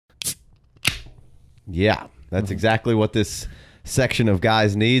Yeah, that's exactly what this section of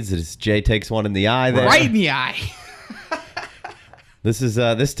guys needs. Is Jay takes one in the eye there. Right in the eye.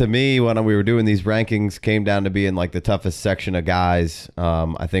 This to me, when we were doing these rankings, came down to being like the toughest section of guys.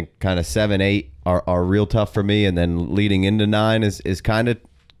 I think kind of 7, 8 are real tough for me, and then leading into 9 is kind of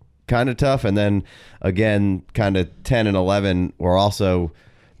tough, and then again, kind of 10 and 11 were also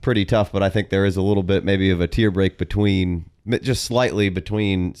pretty tough. But I think there is a little bit maybe of a tier break just slightly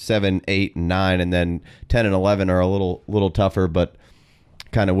between 7, 8, and 9, and then 10 and 11 are a little tougher, but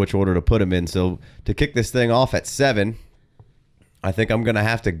kind of which order to put them in. So to kick this thing off at 7. I think I'm going to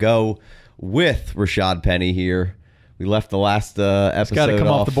have to go with Rashad Penny here. We left the last episode off. It's got to come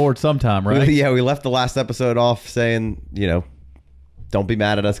off the board sometime, right? Yeah, we left the last episode off saying, don't be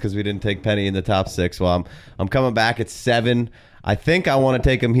mad at us because we didn't take Penny in the top 6. Well, I'm coming back at 7. I think I want to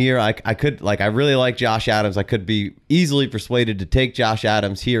take him here. I really like Josh Adams. I could be easily persuaded to take Josh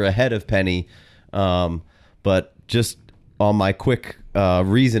Adams here ahead of Penny. But just on my quick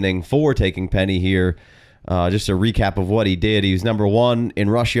reasoning for taking Penny here, just a recap of what he did. He was number 1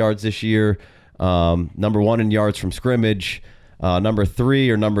 in rush yards this year, number 1 in yards from scrimmage, number 3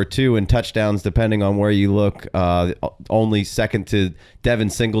 or number 2 in touchdowns, depending on where you look. Only second to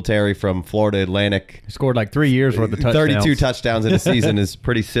Devin Singletary from Florida Atlantic. He scored like 3 years worth of touchdowns. 32 touchdowns in a season is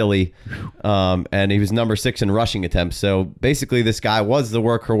pretty silly. And he was number 6 in rushing attempts. So basically, this guy was the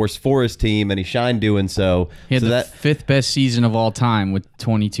workhorse for his team, and he shined doing so. He had the 5th best season of all time with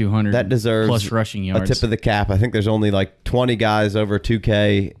 2,200 that deserves plus rushing yards. A tip of the cap. I think there's only like 20 guys over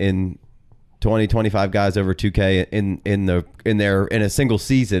 2K in 25 guys over 2K in a single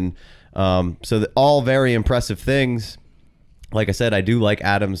season. So all very impressive things. Like I said, I do like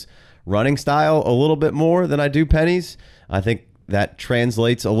Adams' running style a little bit more than I do Penny's. I think that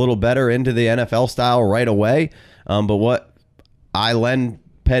translates a little better into the NFL style right away. But what I lend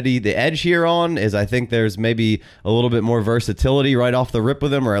Penny the edge here on is I think there's maybe a little bit more versatility right off the rip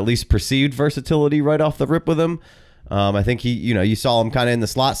with him, or at least perceived versatility right off the rip with him. I think you saw him kind of in the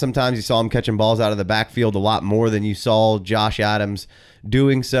slot sometimes. You saw him catching balls out of the backfield a lot more than you saw Josh Adams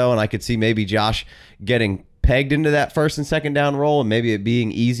doing so. And I could see maybe Josh getting pegged into that first and second down role, and maybe it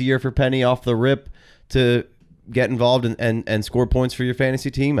being easier for Penny off the rip to get involved and score points for your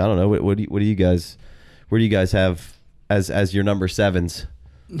fantasy team. I don't know. Where do you guys have as your number 7s?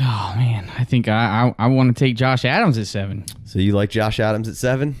 Oh man, I think I want to take Josh Adams at 7. So you like Josh Adams at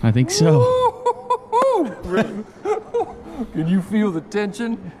 7? I think so. Can you feel the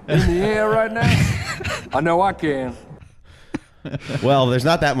tension in the air right now? I know I can. Well, there's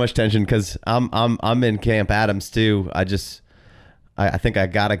not that much tension because I'm in Camp Adams too. I think I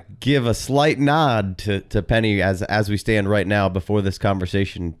gotta give a slight nod to Penny as we stand right now before this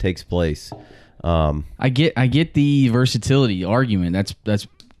conversation takes place. I get the versatility argument. That's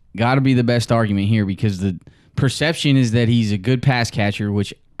got to be the best argument here, because the perception is that he's a good pass catcher,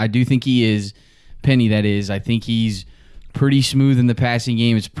 which I do think he is. Penny, that is. I think he's pretty smooth in the passing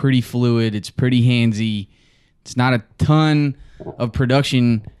game. It's pretty fluid. It's pretty handsy. It's not a ton of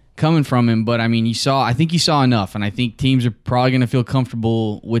production coming from him, but I mean, I think you saw enough, and I think teams are probably going to feel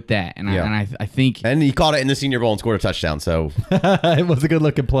comfortable with that. And I think, and he caught it in the Senior Bowl and scored a touchdown. So it was a good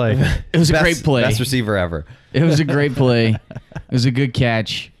looking play. It was a great play. Best receiver ever. It was a great play. It was a good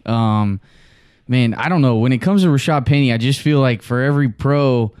catch. Man, I don't know. When it comes to Rashad Penny, I just feel like for every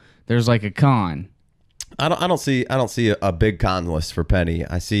pro, there's like a con. I don't see a big con list for Penny.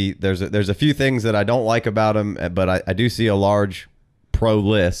 I see there's a few things that I don't like about him, but I do see a large pro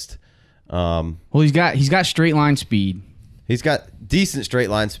list. Well, he's got straight line speed. He's got decent straight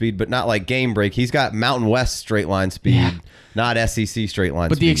line speed, but not like game break. He's got Mountain West straight line speed, not SEC straight line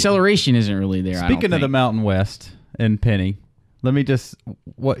speed. But the acceleration isn't really there. Speaking of the Mountain West and Penny, let me just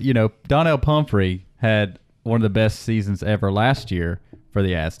Donnell Pumphrey had one of the best seasons ever last year for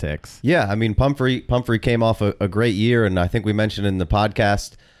the Aztecs. Yeah, I mean, Pumphrey came off a great year, and I think we mentioned in the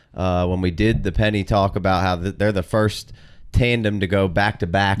podcast when we did the Penny talk about how they're the first tandem to go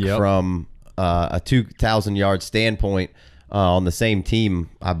back-to-back from a 2,000-yard standpoint on the same team,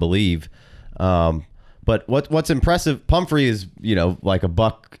 I believe. But what's impressive, Pumphrey is, like a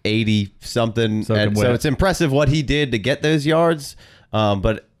 $180 something, and so it's impressive what he did to get those yards.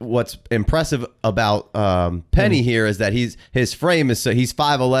 But what's impressive about Penny here is that his frame is he's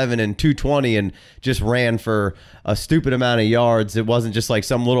 5'11" and 220 and just ran for a stupid amount of yards. It wasn't just like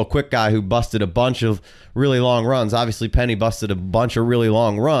some little quick guy who busted a bunch of really long runs. Obviously, Penny busted a bunch of really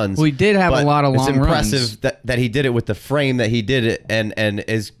long runs. We did have a lot of long runs. It's impressive that he did it with the frame that he did it, and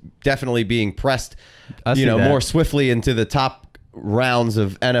is definitely being pressed, more swiftly into the top rounds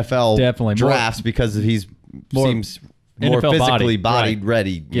of NFL drafts because seems more NFL physically bodied,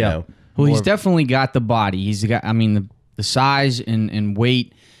 ready. You know. Well, he's definitely got the body. He's got, I mean, the size and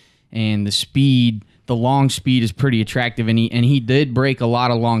weight and the speed. The long speed is pretty attractive, and he did break a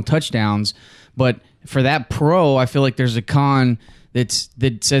lot of long touchdowns. But for that pro, I feel like there's a con that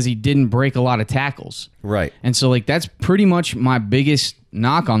says he didn't break a lot of tackles. Right. And so like that's pretty much my biggest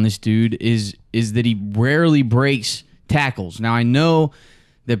knock on this dude is that he rarely breaks tackles. Now I know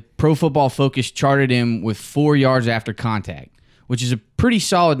that Pro Football Focus charted him with 4 yards after contact, which is a pretty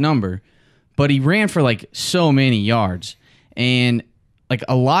solid number, but he ran for like so many yards. And like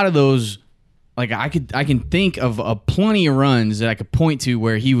a lot of those, like I can think of plenty of runs that I could point to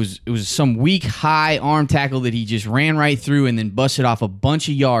where it was some weak high arm tackle that he just ran right through and then busted off a bunch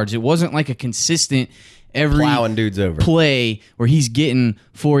of yards. It wasn't like a consistent every plowing dudes over play where he's getting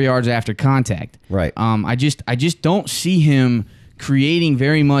 4 yards after contact. Right. I just don't see him creating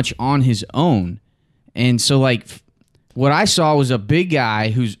very much on his own. And so like what I saw was a big guy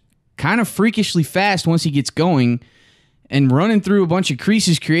who's kind of freakishly fast once he gets going, and running through a bunch of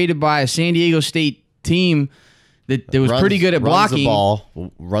creases created by a San Diego State team that was pretty good at blocking.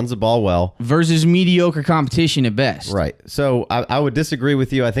 Runs the ball well. Versus mediocre competition at best. Right. So I would disagree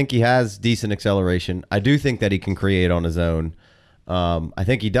with you. I think he has decent acceleration. I do think that he can create on his own. I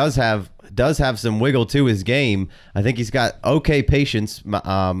think he does have some wiggle to his game. I think he's got okay patience.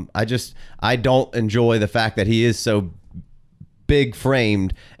 I don't enjoy the fact that he is so big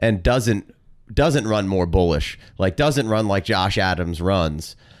framed and doesn't run more bullish, like doesn't run like Josh Adams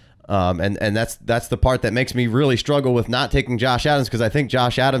runs. And that's the part that makes me really struggle with not taking Josh Adams, because I think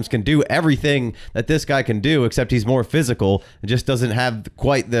Josh Adams can do everything that this guy can do, except he's more physical and just doesn't have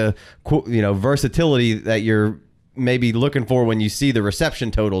quite the versatility that you're maybe looking for when you see the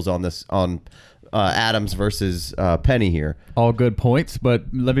reception totals on Adams versus Penny here. All good points, but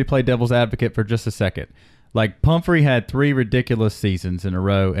let me play devil's advocate for just a second. Like Pumphrey had 3 ridiculous seasons in a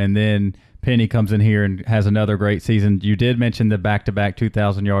row, and then Penny comes in here and has another great season. You did mention the back-to-back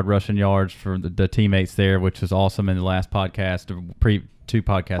 2,000-yard rushing yards for the teammates there, which was awesome in the last podcast, 2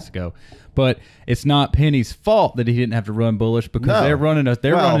 podcasts ago. But it's not Penny's fault that he didn't have to run bullish, because they're running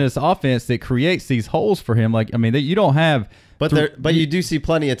this offense that creates these holes for him. Like, I mean, you don't have. But you do see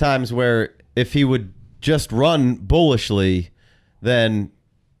plenty of times where if he would just run bullishly, then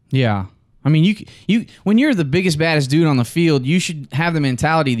yeah. I mean, you when you're the biggest, baddest dude on the field, you should have the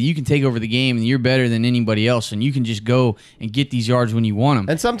mentality that you can take over the game and you're better than anybody else, and you can just go and get these yards when you want them.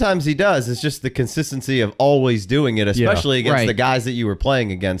 And sometimes he does. It's just the consistency of always doing it, especially against the guys that you were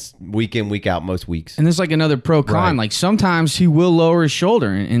playing against week in, week out most weeks. And there's like another pro-con. Right. Like sometimes he will lower his shoulder,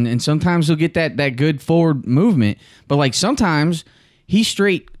 and sometimes he'll get that good forward movement. But like sometimes he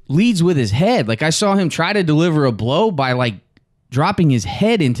straight leads with his head. Like I saw him try to deliver a blow by like dropping his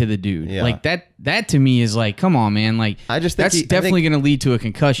head into the dude. Yeah. Like that to me is like, come on, man. Like I just think that's definitely going to lead to a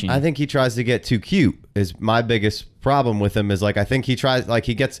concussion. I think he tries to get too cute. Is my biggest problem with him. Is like I think he tries, like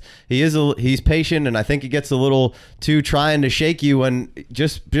he's patient, and I think he gets a little too trying to shake you, and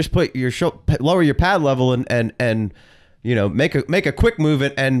just put your lower your pad level and make a quick move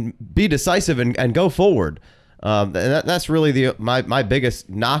and be decisive and go forward. And that's really my biggest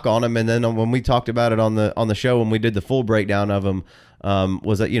knock on him. And then when we talked about it on the show, when we did the full breakdown of him,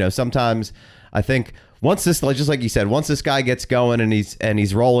 was that sometimes I think once this, just like you said, once this guy gets going and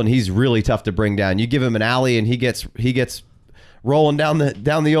he's rolling, he's really tough to bring down. You give him an alley and he gets rolling down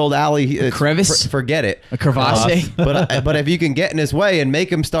the old alley. A crevice? Forget it. A crevasse. But if you can get in his way and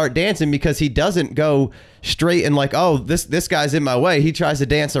make him start dancing, because he doesn't go straight and like, oh, this guy's in my way. He tries to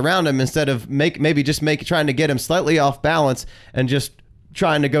dance around him instead of trying to get him slightly off balance and just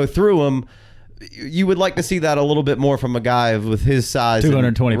trying to go through him. You would like to see that a little bit more from a guy with his size.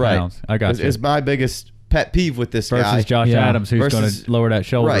 220 pounds. I got you. Is my biggest pet peeve with this guy. Versus Josh Adams, who's going to lower that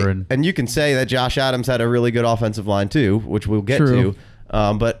shoulder. Right. And you can say that Josh Adams had a really good offensive line too, which we'll get to.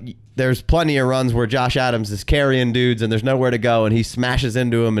 But there's plenty of runs where Josh Adams is carrying dudes and there's nowhere to go, and he smashes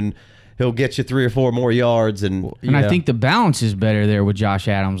into him and he'll get you 3 or 4 more yards. And I think the balance is better there with Josh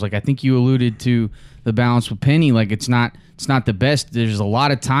Adams. Like I think you alluded to the balance with Penny. Like it's not the best. There's a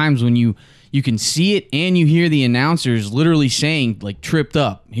lot of times when you can see it and you hear the announcers literally saying like tripped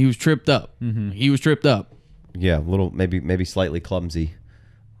up. He was tripped up. Mm-hmm. He was tripped up. Yeah, a little maybe slightly clumsy.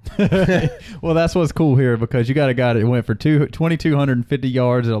 Well, that's what's cool here, because you got a guy that went for 2,250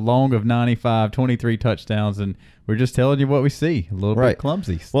 yards at a long of 95, 23 touchdowns, and we're just telling you what we see. A little bit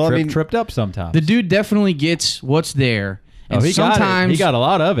clumsy. Well, tripped up sometimes. The dude definitely gets what's there. And he got a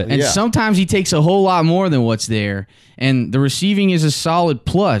lot of it. And sometimes he takes a whole lot more than what's there. And the receiving is a solid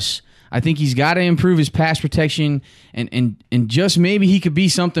plus. I think he's got to improve his pass protection, and just maybe he could be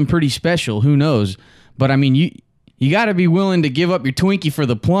something pretty special. Who knows? But I mean, you got to be willing to give up your Twinkie for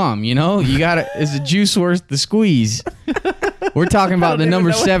the plum. You know, you got to. Is the juice worth the squeeze? We're talking about the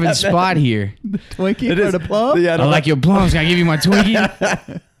number 7 spot here. Twinkie for the plum? Yeah, I like your plums. Can I give you my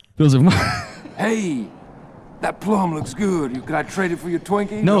Twinkie? Those are my. Hey, that plum looks good. Can I trade it for your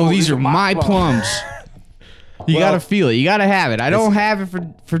Twinkie? No, these are my plums. You got to feel it. You got to have it. I don't have it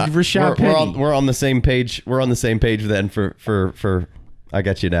for Rashad Penny. We're on the same page. We're on the same page then for I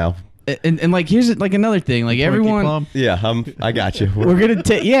got you now. And like, here's like another thing. Like everyone. Plum. Yeah, I got you. We're gonna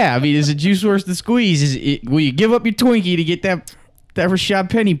take. Yeah, I mean, is the juice worth the squeeze? Will you give up your Twinkie to get that Rashad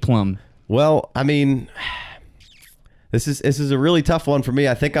Penny plum? Well, I mean, this is a really tough one for me.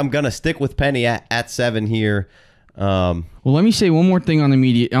 I think I'm gonna stick with Penny at 7 here. Well, let me say one more thing on the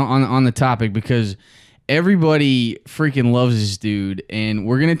media on the topic, because everybody freaking loves this dude, and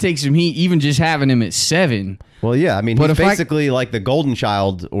we're gonna take some heat even just having him at 7. Well, yeah, I mean, he's basically like the golden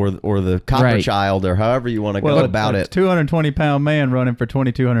child or the copper child, or however you want to go about it. 220-pound man running for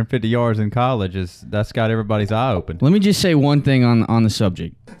 2,250 yards in college that's got everybody's eye open. Let me just say one thing on the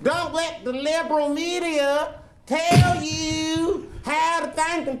subject. Don't let the liberal media tell you how to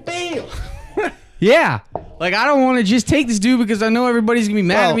think and feel. Yeah, like I don't want to just take this dude because I know everybody's gonna be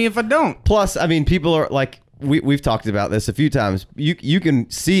mad at me if I don't. Plus, I mean, people are like. We've talked about this a few times. You can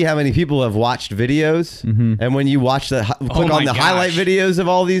see how many people have watched videos, and when you watch click on the highlight videos of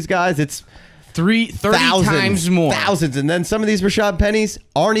all these guys, it's 30 times more. Thousands. And then some of these Rashad Pennies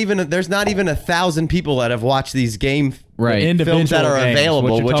aren't even, there's not even 1,000 people that have watched these films that are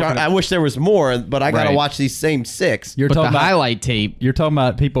available, which I wish there was more, but I got to watch these same 6. You're but talking the about highlight tape. You're talking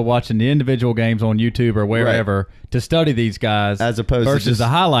about people watching the individual games on YouTube or wherever to study these guys, as opposed versus to just the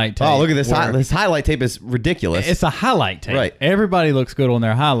highlight tape. Oh, look at this! This highlight tape is ridiculous. It's a highlight tape. Right. Everybody looks good on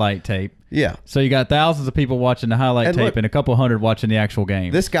their highlight tape. Yeah. So you got thousands of people watching the highlight tape and a couple hundred watching the actual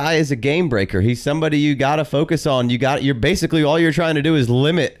game. This guy is a game breaker. He's somebody you got to focus on. You're basically all you're trying to do is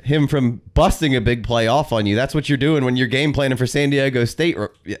limit him from busting a big play off on you. That's what you're doing when you're game planning for San Diego State.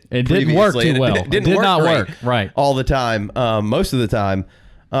 It didn't work too well. It did not work right all the time, most of the time.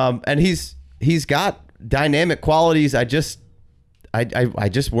 And he's got dynamic qualities. I just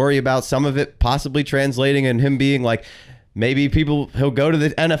worry about some of it possibly translating and him being like, maybe he'll go to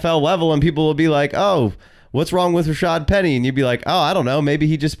the NFL level and people will be like, oh, what's wrong with Rashad Penny? And you'd be like, oh, I don't know. Maybe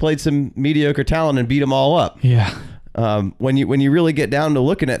he just played some mediocre talent and beat them all up. Yeah. When you really get down to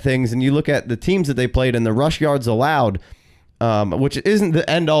looking at things and you look at the teams that they played and the rush yards allowed, which isn't the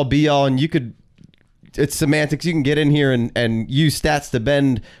end all be all, and it's semantics. You can get in here and use stats to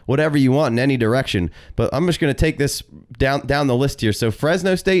bend whatever you want in any direction. But I'm just going to take this down the list here. So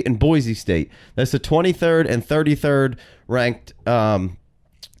Fresno State and Boise State. That's the 23rd and 33rd ranked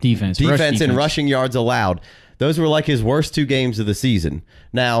defense in rushing yards allowed. Those were like his worst 2 games of the season.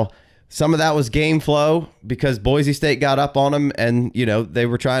 Now, some of that was game flow because Boise State got up on them and, they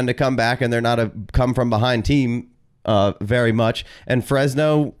were trying to come back and they're not a come from behind team very much. And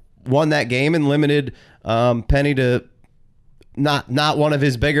Fresno won that game and limited Penny to not one of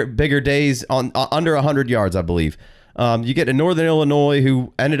his bigger days on under 100 yards, I believe. You get to Northern Illinois,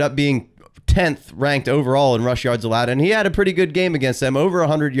 who ended up being 10th ranked overall in rush yards allowed, and he had a pretty good game against them, over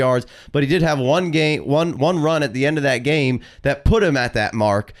 100 yards, but he did have one run at the end of that game that put him at that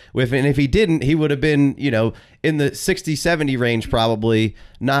mark. And if he didn't, he would have been, in the 60-70 range probably,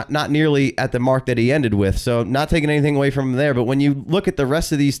 not nearly at the mark that he ended with. So not taking anything away from him there, but when you look at the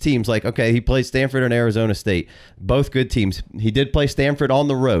rest of these teams, like, okay, he played Stanford and Arizona State, both good teams. He did play Stanford on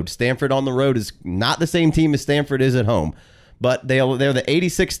the road. Stanford on the road is not the same team as Stanford is at home. But they're the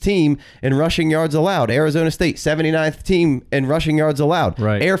 86th team in rushing yards allowed. Arizona State, 79th team in rushing yards allowed.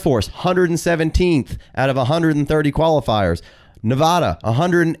 Right. Air Force, 117th out of 130 qualifiers. Nevada,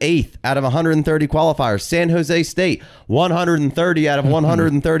 108th out of 130 qualifiers. San Jose State, 130 out of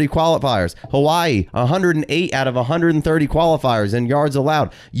 130 qualifiers. Hawaii, 108 out of 130 qualifiers in yards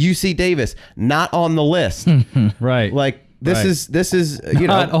allowed. UC Davis, not on the list. Right. Like, this is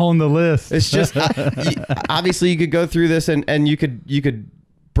not on the list. It's just obviously you could go through this and you could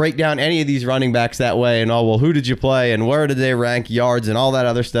break down any of these running backs that way and who did you play and where did they rank yards and all that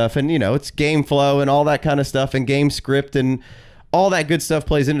other stuff, and it's game flow and all that kind of stuff and game script and all that good stuff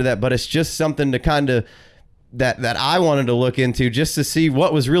plays into that. But it's just something to kind of that I wanted to look into just to see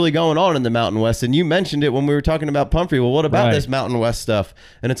what was really going on in the Mountain West. And you mentioned it when we were talking about Pumphrey. Well, what about this Mountain West stuff?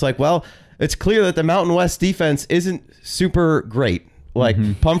 And it's like, well, it's clear that the Mountain West defense isn't super great. Like,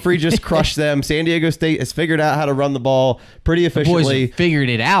 Pumphrey just crushed them. San Diego State has figured out how to run the ball pretty efficiently. The boys figured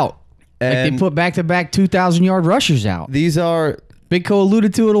it out. And like, they put back-to-back 2,000-yard rushers out. These are... Big Co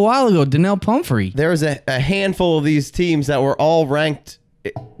alluded to it a while ago, Donnell Pumphrey. There's a handful of these teams that were all ranked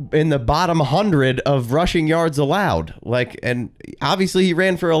in the bottom 100 of rushing yards allowed. Like, and obviously he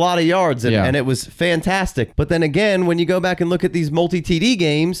ran for a lot of yards and it was fantastic. But then again, when you go back and look at these multi-TD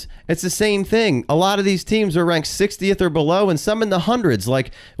games, it's the same thing. A lot of these teams are ranked 60th or below and some in the hundreds.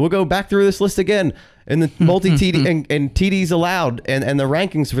 Like, we'll go back through this list again. In the multi-TD and TDs allowed and the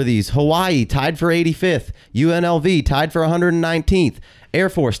rankings for these, Hawaii tied for 85th, UNLV tied for 119th, Air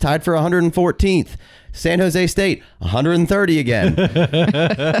Force tied for 114th, San Jose State 130 again,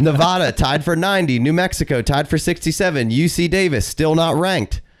 Nevada tied for 90, New Mexico tied for 67, UC Davis still not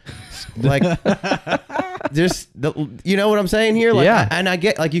ranked. Like, just you know what I'm saying here? Like, yeah. And I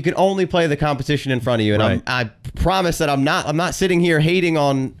get, like, you can only play the competition in front of you, and right. I promise that I'm not sitting here hating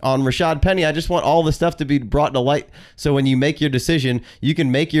on Rashad Penny. I just want all the stuff to be brought to light, so when you make your decision, you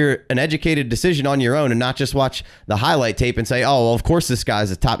can make an educated decision on your own and not just watch the highlight tape and say, oh, well, of course this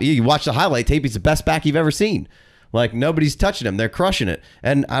guy's a top. You watch the highlight tape, he's the best back you've ever seen. Like, nobody's touching him. They're crushing it.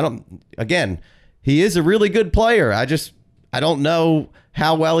 And he is a really good player. I don't know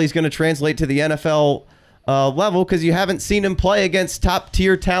how well he's going to translate to the NFL level, because you haven't seen him play against top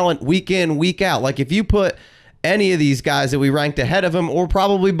tier talent week in, week out. Like, if you put any of these guys that we ranked ahead of him or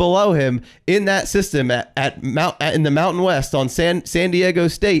probably below him in that system in the Mountain West on San Diego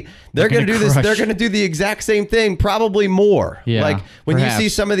State, they're going to do this. They're going to do the exact same thing, probably more. Yeah, like, when perhaps. you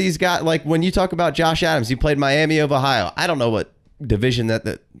see some of these guys, like when you talk about Josh Adams, he played Miami of Ohio. I don't know what division that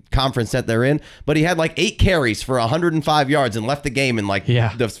the conference that they're in, but he had like 8 carries for 105 yards and left the game in like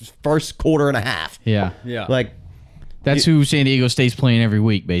the first quarter and a half. Yeah. Like, that's who San Diego State's playing every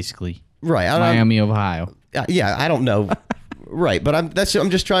week, basically. Right. Miami of Ohio. Yeah, I don't know. Right, but I'm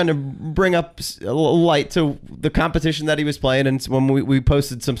just trying to bring up a little light to the competition that he was playing. And when we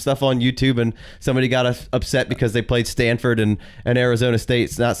posted some stuff on YouTube and somebody got upset because they played Stanford and Arizona State,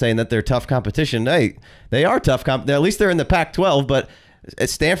 it's not saying that they're tough competition. They are tough. At least they're in the Pac-12, but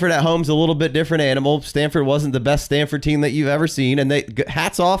Stanford at home's a little bit different animal. Stanford wasn't the best Stanford team that you've ever seen, and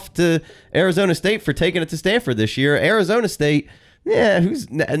hats off to Arizona State for taking it to Stanford this year. Arizona State,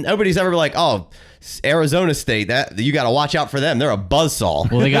 nobody's ever like, oh, Arizona State, that you got to watch out for them. They're a buzzsaw.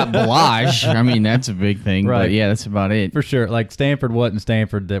 Well, they got Balaj. I mean, that's a big thing. Right. But yeah, that's about it. For sure. Like, Stanford wasn't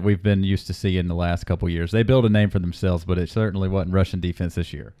Stanford that we've been used to seeing the last couple of years. They built a name for themselves, but it certainly wasn't Russian defense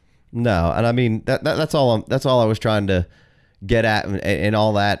this year. No, and I mean that's all I was trying to get at and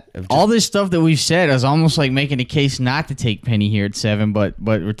all that. All this stuff that we've said is almost like making a case not to take Penny here at 7, but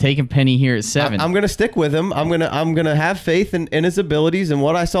we're taking Penny here at 7. I'm gonna stick with him. I'm gonna have faith in his abilities and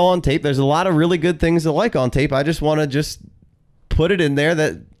what I saw on tape. There's a lot of really good things to like on tape. I just want to put it in there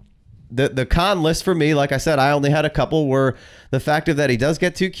that the con list for me, like I said, I only had a couple, were the fact of that he does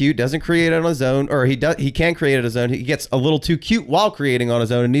get too cute, doesn't create on his own, or he can create on his own. He gets a little too cute while creating on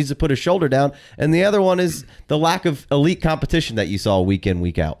his own and needs to put his shoulder down. And the other one is the lack of elite competition that you saw week in,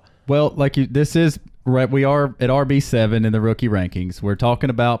 week out. Well, this is right. We are at RB7 in the rookie rankings. We're talking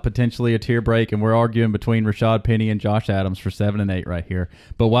about potentially a tier break, and we're arguing between Rashad Penny and Josh Adams for 7 and 8 right here.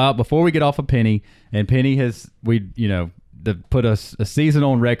 But before we get off of Penny, and Penny put a season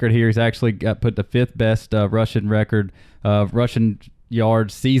on record here. He's actually put the 5th best Russian record of Russian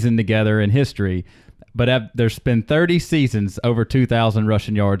yards season together in history. But there's been 30 seasons over 2,000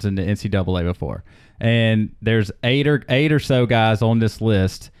 Russian yards in the NCAA before. And there's eight or so guys on this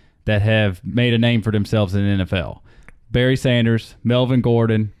list that have made a name for themselves in the NFL. Barry Sanders, Melvin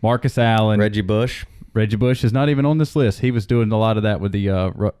Gordon, Marcus Allen. Reggie Bush. Reggie Bush is not even on this list. He was doing a lot of that with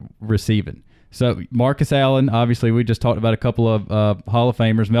the receiving. So Marcus Allen, obviously, we just talked about a couple of Hall of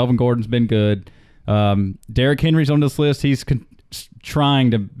Famers. Melvin Gordon's been good. Derrick Henry's on this list. He's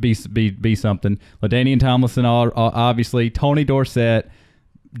trying to be something. LaDainian Tomlinson, obviously. Tony Dorsett.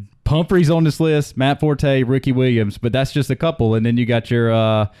 Pumphrey's on this list. Matt Forte, Ricky Williams. But that's just a couple. And then you got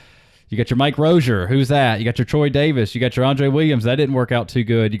your Mike Rozier. Who's that? You got your Troy Davis. You got your Andre Williams. That didn't work out too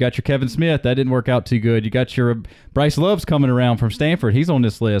good. You got your Kevin Smith. That didn't work out too good. You got your Bryce Love's coming around from Stanford. He's on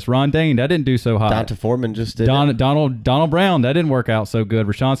this list. Ron Dane. That didn't do so hot. Donta Foreman just did. Donald Brown. That didn't work out so good.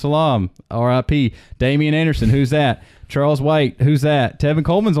 Rashawn Salam. R.I.P. Damian Anderson. Who's that? Charles White. Who's that? Tevin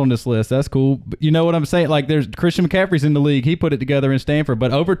Coleman's on this list. That's cool. But you know what I'm saying? Like, there's Christian McCaffrey's in the league. He put it together in Stanford.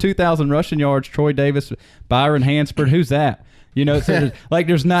 But over 2,000 rushing yards. Troy Davis. Byron Hansford. Who's that? You know, so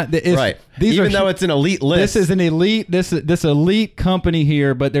there's not right. Even though it's an elite list, this is an elite. This elite company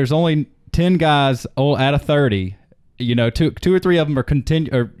here, but there's only 10 guys out of 30. You know, two or three of them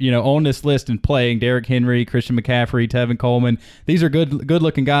are on this list and playing. Derrick Henry, Christian McCaffrey, Tevin Coleman. These are good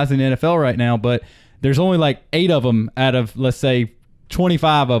looking guys in the NFL right now, but there's only like 8 of them out of, let's say,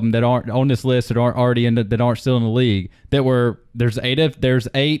 25 of them that aren't on this list, that aren't already that aren't still in the league. There's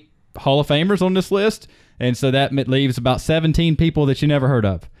 8 Hall of Famers on this list. And so that leaves about 17 people that you never heard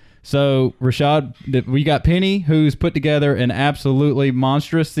of. So, Rashad, we got Penny, who's put together an absolutely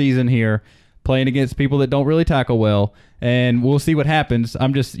monstrous season here, playing against people that don't really tackle well, and we'll see what happens.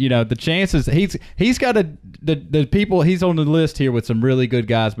 I'm just, the chances he's got the people he's on the list here with some really good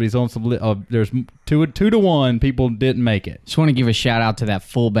guys, but he's on some. There's 2 to 1 people didn't make it. Just want to give a shout out to that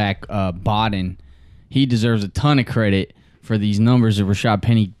fullback Bodden. He deserves a ton of credit for these numbers that Rashad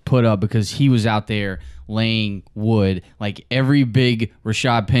Penny put up because he was out there laying wood. Like every big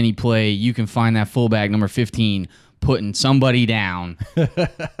Rashad Penny play, you can find that fullback number 15 putting somebody down,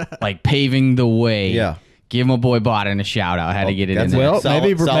 like paving the way. Yeah. Give my boy Bodden a shout out. Had to get it in there. Well, Solid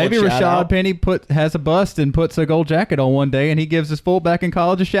maybe shout Rashad out. Penny has a bust and puts a gold jacket on one day, and he gives his fullback in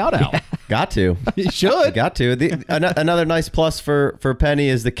college a shout out. Got to. He should. Got to. Another nice plus for Penny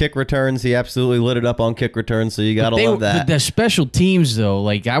is the kick returns. He absolutely lit it up on kick returns, so you got to love that. The special teams, though,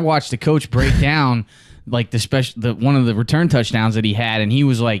 like I watched the coach break down like one of the return touchdowns that he had, and he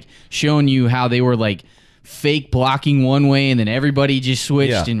was like showing you how they were like fake blocking one way and then everybody just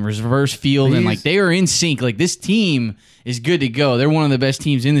switched in reverse field and like they were in sync. Like this team is good to go. They're one of the best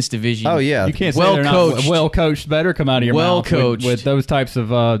teams in this division. Oh yeah. You can't say Well they're coached. not well coached. Better come out of your Well mouth coached. with those types of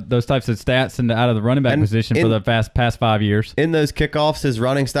stats and out of the running back position for the past 5 years. In those kickoffs, his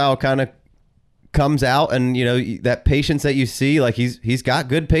running style kind of comes out, and that patience that you see, like he's got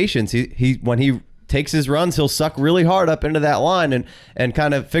good patience. He when he takes his runs, he'll suck really hard up into that line and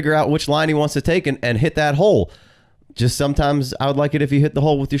kind of figure out which line he wants to take and hit that hole. Just sometimes I would like it if you hit the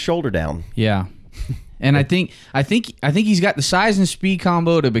hole with your shoulder down. Yeah. And I think he's got the size and speed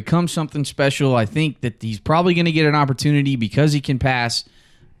combo to become something special. I think that he's probably going to get an opportunity because he can pass.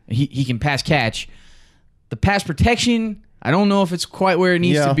 He can pass catch. The pass protection, I don't know if it's quite where it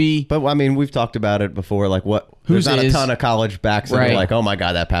needs to be. But I mean, we've talked about it before. Like there's not a ton of college backs that are like, oh my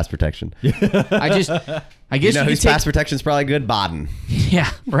god, that pass protection. I guess whose pass protection is probably good? Bodden. Yeah,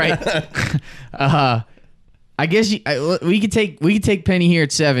 right. I guess we could take Penny here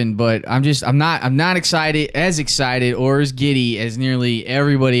at 7, but I'm not excited or as giddy as nearly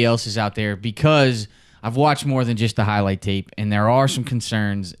everybody else is out there because I've watched more than just the highlight tape, and there are some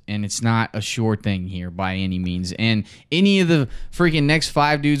concerns, and it's not a sure thing here by any means. And any of the freaking next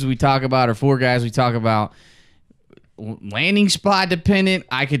 5 dudes we talk about or 4 guys we talk about, landing spot dependent.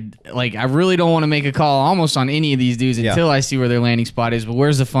 I really don't want to make a call almost on any of these dudes until I see where their landing spot is. But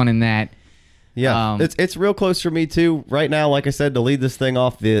where's the fun in that? Yeah, it's real close for me too. Right now, like I said, to lead this thing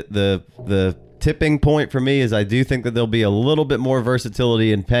off, the tipping point for me is I do think that there'll be a little bit more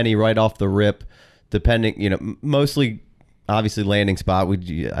versatility in Penny right off the rip, depending, mostly obviously landing spot,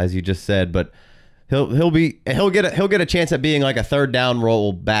 as you just said, but he'll get a chance at being like a third down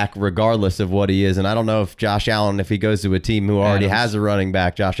roll back regardless of what he is. And I don't know if Josh Allen, if he goes to a team who already has a running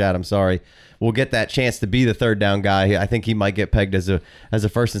back, Josh Adams, will get that chance to be the third down guy. I think he might get pegged as a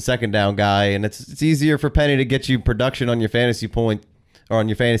first and second down guy, and it's easier for Penny to get you production on your fantasy point or on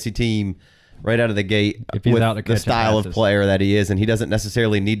your fantasy team right out of the gate if he's with out to the style of player that he is, and he doesn't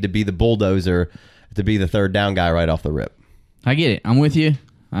necessarily need to be the bulldozer to be the third down guy right off the rip. I get it. I'm with you.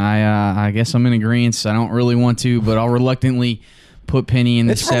 I guess I'm in agreement. I don't really want to, but I'll reluctantly put Penny in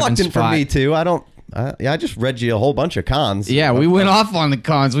the 7th spot. It's reluctant for me too. I just read you a whole bunch of cons. Yeah, we went off on the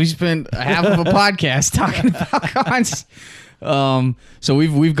cons. We spent half of a podcast talking about cons. So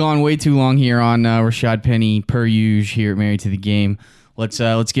we've gone way too long here on Rashad Penny per usual here at Married to the Game. Let's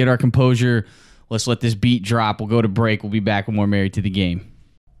get our composure. Let's let this beat drop. We'll go to break. We'll be back with more Married to the Game.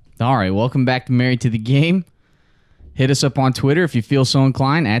 All right, welcome back to Married to the Game. Hit us up on Twitter if you feel so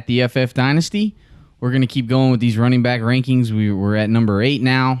inclined at the FF Dynasty. We're going to keep going with these running back rankings. We're at number 8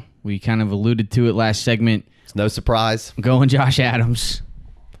 now. We kind of alluded to it last segment. It's no surprise. I'm going Josh Adams.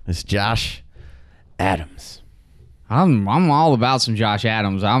 It's Josh Adams. I'm all about some Josh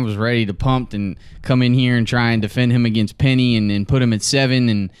Adams. I was ready to pump and come in here and try and defend him against Penny and put him at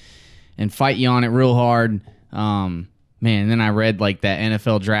 7 and fight you on it real hard. Man, then I read like that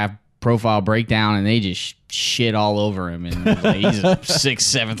NFL draft profile breakdown, and they just shit all over him. And like, he's a 6th,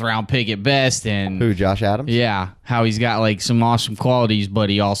 7th round pick at best. And who, Josh Adams? Yeah, how he's got like some awesome qualities, but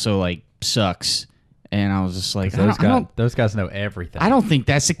he also like sucks. And I was just like, those guys know everything. I don't think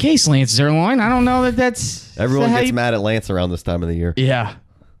that's the case, Lance Zerloin. I don't know that's everyone gets mad at Lance around this time of the year. Yeah,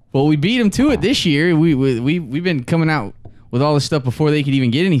 well, we beat him to it this year. We've been coming out with all this stuff before they could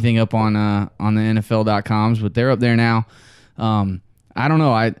even get anything up on the NFL.coms, but they're up there now. I don't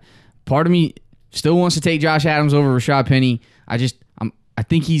know. Part of me still wants to take Josh Adams over Rashad Penny. I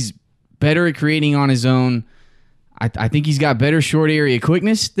think he's better at creating on his own. I think he's got better short area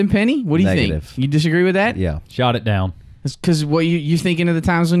quickness than Penny. What do you think? You disagree with that? Yeah. Shot it down. It's because what you thinking of the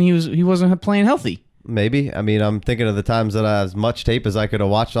times when he wasn't playing healthy. maybe. I mean, I'm thinking of the times that I have as much tape as I could have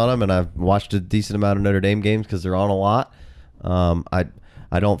watched on him, and I've watched a decent amount of Notre Dame games because they're on a lot.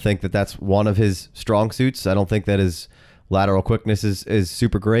 I don't think that that's one of his strong suits. I don't think that his lateral quickness is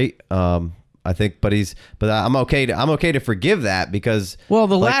super great. I think, but I'm okay to forgive that because the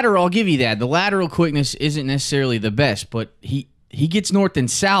lateral, I'll give you that. The lateral quickness isn't necessarily the best, but he gets north and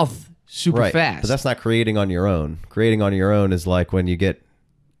south super fast. But that's not creating on your own. Creating on your own is like when you get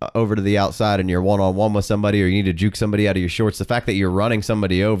over to the outside and you're one-on-one with somebody, or you need to juke somebody out of your shorts. The fact that you're running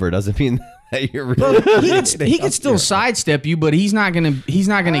somebody over doesn't mean that you're really he can still sidestep you, but he's not gonna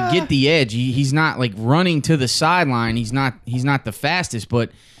get the edge. He's not like running to the sideline. He's not the fastest,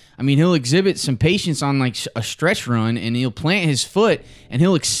 but I mean, he'll exhibit some patience on like a stretch run, and he'll plant his foot and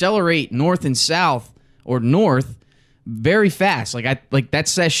he'll accelerate north and south or north very fast. Like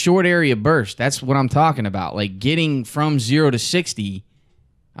that's that short area burst. That's what I'm talking about. Like getting from 0 to 60.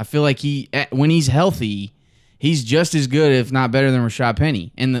 I feel like when he's healthy, he's just as good, if not better, than Rashad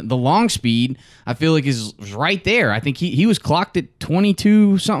Penny. And the long speed, I feel like is right there. I think he was clocked at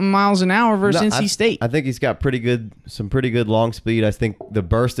 22-something miles an hour versus NC State. I think he's got some pretty good long speed. I think the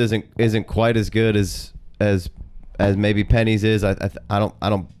burst isn't quite as good as maybe Penny's is. I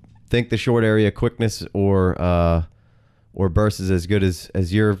don't think the short area quickness or burst is as good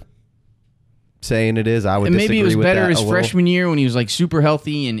as you're saying it is. I would disagree with that. Maybe it was better his freshman year when he was like super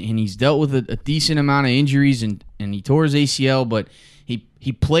healthy and he's dealt with a decent amount of injuries and he tore his ACL, but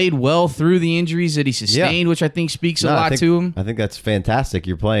he played well through the injuries that he sustained, which I think speaks a lot to him. I think that's fantastic.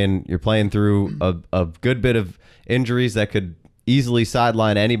 You're playing through a good bit of injuries that could easily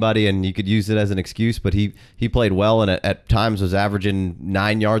sideline anybody, and you could use it as an excuse, but he played well and at times was averaging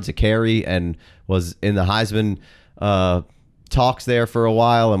 9 yards a carry and was in the Heisman talks there for a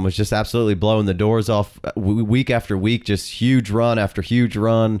while and was just absolutely blowing the doors off week after week, just huge run after huge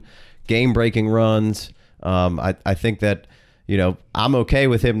run, game-breaking runs. I think that, I'm okay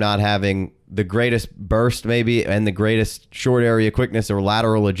with him not having the greatest burst maybe and the greatest short area quickness or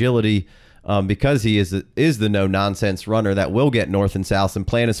lateral agility because he is the no-nonsense runner that will get north and south and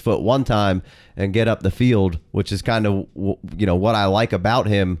plant his foot one time and get up the field, which is kind of, what I like about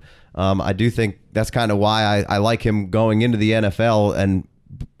him. I do think that's kind of why I like him going into the NFL, and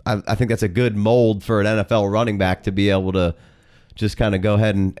I think that's a good mold for an NFL running back to be able to just kind of go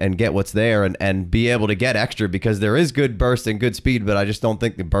ahead and get what's there and be able to get extra, because there is good burst and good speed, but I just don't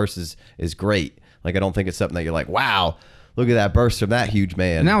think the burst is great. Like, I don't think it's something that you're like, wow, look at that burst from that huge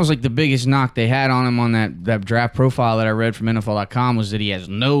man. And that was like the biggest knock they had on him on that draft profile that I read from NFL.com was that he has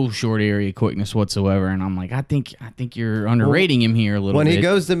no short area quickness whatsoever. And I'm like, I think you're underrating him here a little bit. When he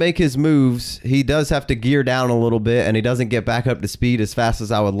goes to make his moves, he does have to gear down a little bit, and he doesn't get back up to speed as fast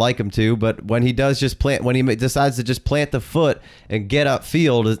as I would like him to. But when he does when he decides to just plant the foot and get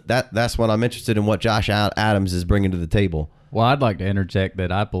upfield, that's when I'm interested in what Josh Adams is bringing to the table. Well, I'd like to interject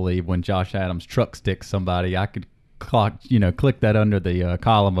that I believe when Josh Adams truck sticks somebody, I could click that under the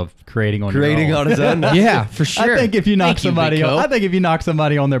column of creating on his own. Yeah, for sure. I think if you knock somebody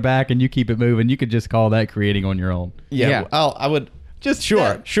on their back and you keep it moving, you could just call that creating on your own. Yeah. I would just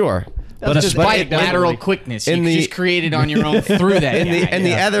sure. But despite lateral quickness, you just created on your own through that.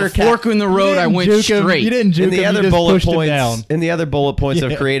 The other fork in the road, I went straight. You didn't juke him. In the other bullet points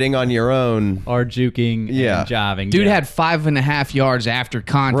of creating on your own are juking and jiving. Dude had 5.5 yards after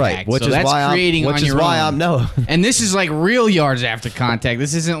contact. Right, which so is that's why creating on your own. And this is like real yards after contact.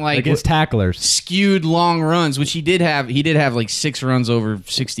 This isn't like against tacklers, skewed long runs, which he did have. He did have like 6 runs over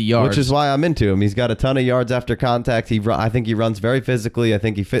 60 yards, which is why I'm into him. He's got a ton of yards after contact. I think he runs very physically. I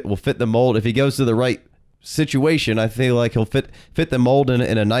think he will fit the mold if he goes to the right situation. I feel like he'll fit the mold in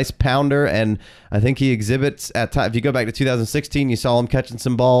a nice pounder, and I think he exhibits at times. If you go back to 2016, you saw him catching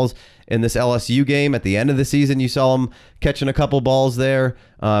some balls in this LSU game. At the end of the season, you saw him catching a couple balls there.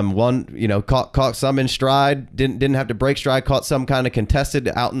 Caught some in stride, didn't have to break stride, caught some kind of contested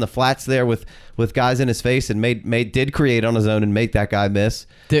out in the flats there with guys in his face, and did create on his own and make that guy miss.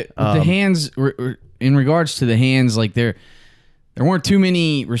 The hands, in regards to the hands, like there weren't too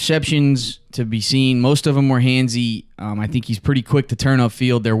many receptions to be seen. Most of them were handsy. I think he's pretty quick to turn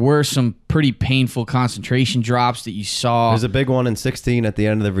upfield. There were some pretty painful concentration drops that you saw. There's a big one in 16 at the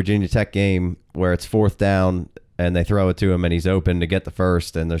end of the Virginia Tech game where it's 4th down and they throw it to him and he's open to get the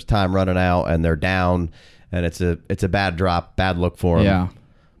first, and there's time running out and they're down, and it's a bad drop, bad look for him. Yeah.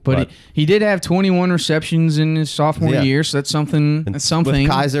 But he did have 21 receptions in his sophomore year, so that's something. With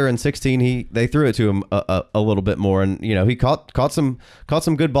Kaiser in 16, they threw it to him a little bit more, and he caught some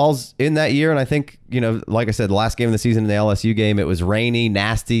good balls in that year. And I think like I said, the last game of the season in the LSU game, it was rainy,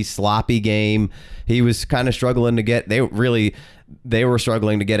 nasty, sloppy game. He was kind of struggling to get. they were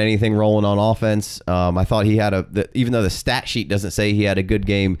struggling to get anything rolling on offense. I thought he had even though the stat sheet doesn't say he had a good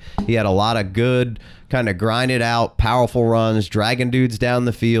game, he had a lot of good kind of grinded out, powerful runs, dragging dudes down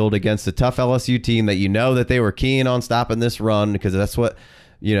the field against a tough LSU team that that they were keen on stopping this run because that's what,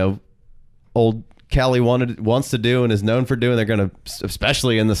 old Kelly wants to do and is known for doing. They're going to,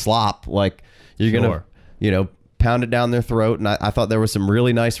 especially in the slop, like you're going to, pound it down their throat. And I thought there were some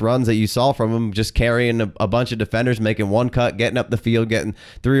really nice runs that you saw from him, just carrying a bunch of defenders, making one cut, getting up the field, getting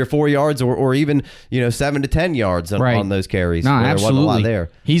 3 or 4 yards or even, 7 to 10 yards on those carries. No, absolutely. There wasn't a lot there.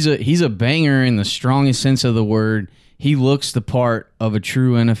 He's a banger in the strongest sense of the word. He looks the part of a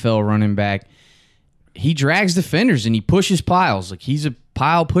true NFL running back. He drags defenders and he pushes piles. Like he's a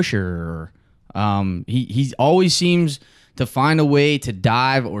pile pusher. He always seems to find a way to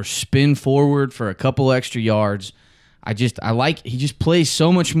dive or spin forward for a couple extra yards. He just plays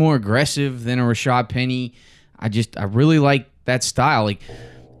so much more aggressive than a Rashad Penny. I really like that style. Like,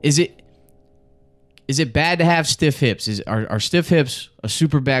 is it bad to have stiff hips? Are stiff hips a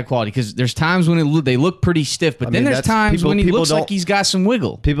super bad quality? Because there's times when they look pretty stiff, but then there's times when he looks like he's got some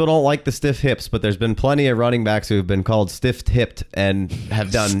wiggle. People don't like the stiff hips, but there's been plenty of running backs who have been called stiff-hipped and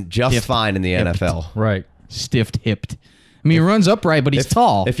have done just fine in the NFL. Right. Stiff-hipped. I mean, he runs upright, but he's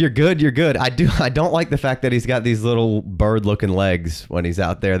tall. If you're good, you're good. I don't like the fact that he's got these little bird-looking legs when he's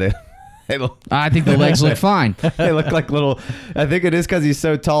out there. I think the legs look fine. They look like little. I think it is because he's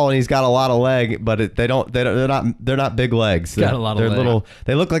so tall and he's got a lot of leg, but they're not big legs. Got a lot of they're leg. little.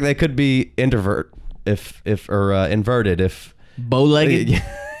 They look like they could be inverted if bow-legged.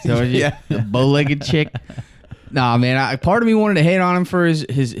 Yeah, bow-legged chick. Nah, man. Part of me wanted to hate on him for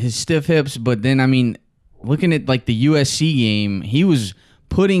his stiff hips, but then I mean, looking at like the USC game, he was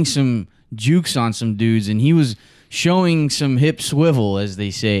putting some jukes on some dudes, and he was showing some hip swivel, as they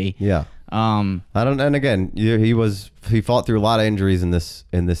say. Yeah. And again, he fought through a lot of injuries in this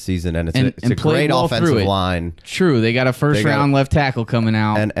season, and it's a great offensive line. True, they got a first-round left tackle coming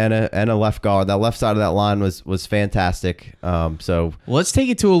out, and a left guard. That left side of that line was fantastic. So let's take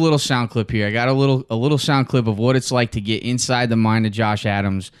it to a little sound clip here. I got a little sound clip of what it's like to get inside the mind of Josh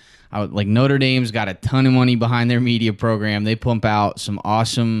Adams. Like Notre Dame's got a ton of money behind their media program. They pump out some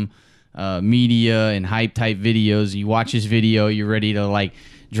awesome media and hype type videos. You watch this video, you're ready to like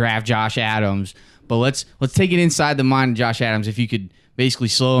draft Josh Adams. But let's take it inside the mind of Josh Adams. If you could basically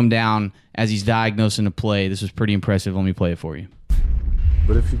slow him down as he's diagnosing a play, this was pretty impressive. Let me play it for you.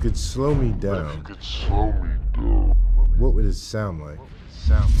 But if you could slow me down, what would it sound like?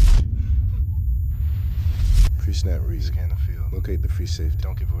 Pre-snap read. Scan the field. Locate the free safety.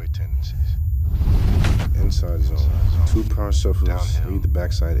 Don't give away tendencies. Inside zone. 2-pound shuffles. Downhill. Read the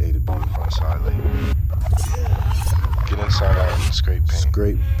backside A to B. Front side lane. Get inside out. Scrape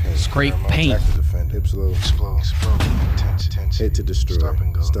paint. Scrape paint. Attack the defender. Hips low. Explode. Intense. Hit to destroy. Stop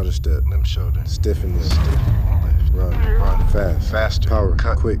and go. Stutter step. Limp shoulder. Stiff and lift. Run. Fast. Faster. Power.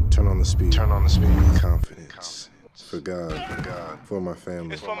 Cut. Quick. Turn on the speed. Confidence. For God. For my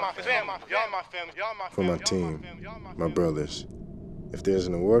family. It's for my family. Y'all my family. For my team. My brothers. If there's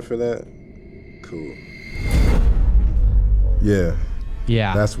an award for that, cool. Yeah.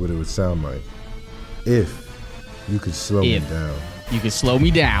 That's what it would sound like. If you could slow me down. You could slow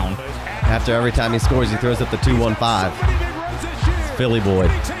me down. after every time he scores, he throws up the 2-1-5. It's Philly boy.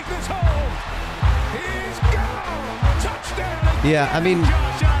 Yeah, I mean,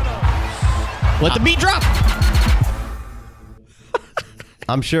 let the beat drop.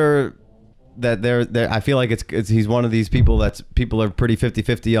 I'm sure that I feel like he's one of these people people are pretty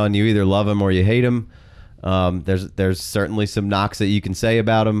 50-50 on. You either love him or you hate him. There's certainly some knocks that you can say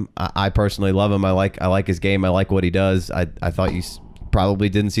about him. I personally love him. I like his game. I like what he does. I thought you probably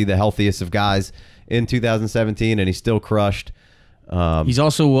didn't see the healthiest of guys in 2017, and he still crushed. He's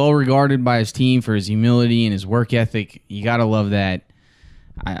also well regarded by his team for his humility and his work ethic. You gotta love that.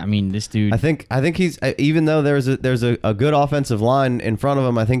 I mean, this dude. I think he's, even though there's a good offensive line in front of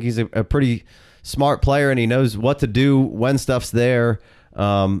him, I think he's a pretty smart player, and he knows what to do when stuff's there.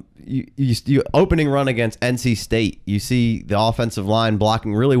 You opening run against NC State, you see the offensive line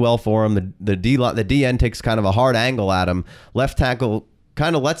blocking really well for him. The DN takes kind of a hard angle at him. Left tackle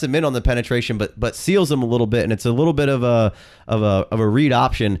kind of lets him in on the penetration, but seals him a little bit, and it's a little bit of a read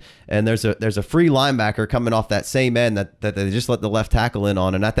option. And there's a free linebacker coming off that same end that they just let the left tackle in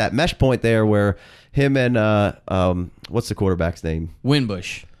on, and at that mesh point there where him and what's the quarterback's name?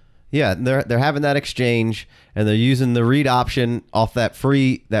 Winbush. Yeah, they're having that exchange, and they're using the read option off that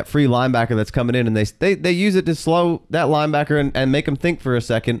free linebacker that's coming in, and they use it to slow that linebacker and make him think for a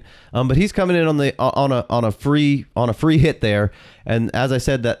second. But he's coming in on a free hit there, and as I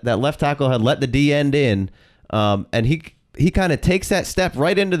said, that left tackle had let the D end in, and he of takes that step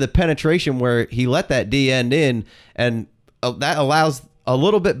right into the penetration where he let that D end in, and that allows a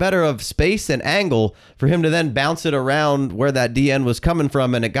little bit better of space and angle for him to then bounce it around where that D end was coming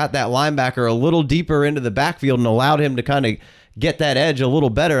from, and it got that linebacker a little deeper into the backfield and allowed him to kind of get that edge a little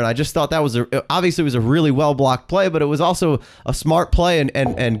better. And I just thought that was obviously it was a really well blocked play, but it was also a smart play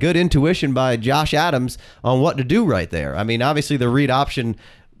and good intuition by Josh Adams on what to do right there. I mean, obviously the read option,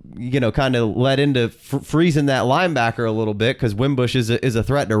 kind of led into freezing that linebacker a little bit because Wimbush is a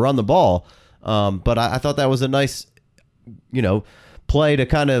threat to run the ball. But I thought that was a nice, play to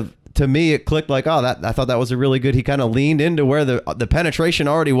kind of, to me, it clicked like, I thought that was a really good. He kind of leaned into where the penetration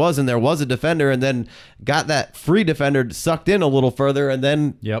already was, and there was a defender, and then got that free defender sucked in a little further, and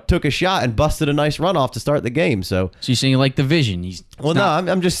then took a shot and busted a nice run off to start the game. So you're saying you like the vision?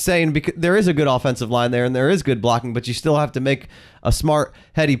 I'm just saying because there is a good offensive line there, and there is good blocking, but you still have to make a smart,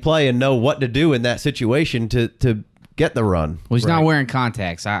 heady play and know what to do in that situation to get the run. Well, he's not wearing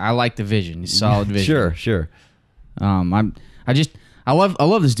contacts. I like the vision. He's solid vision. Sure. I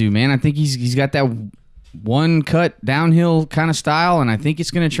love this dude, man. I think he's got that one cut downhill kind of style, and I think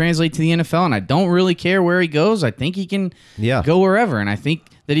it's going to translate to the NFL. And I don't really care where he goes. I think he can go wherever. And I think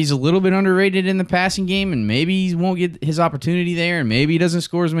that he's a little bit underrated in the passing game, and maybe he won't get his opportunity there, and maybe he doesn't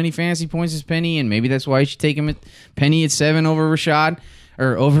score as many fantasy points as Penny, and maybe that's why you should take him at Penny at 7 over Rashad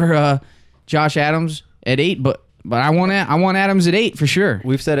or over Josh Adams at 8. But I want Adams at 8 for sure.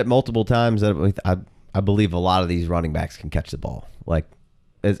 We've said it multiple times that I believe a lot of these running backs can catch the ball. Like,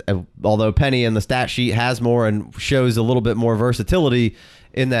 although Penny in the stat sheet has more and shows a little bit more versatility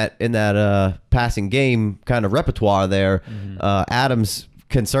in that passing game kind of repertoire there, Adams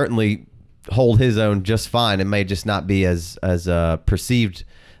can certainly hold his own just fine. It may just not be as perceived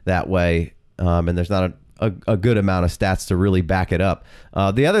that way, and there's not a good amount of stats to really back it up.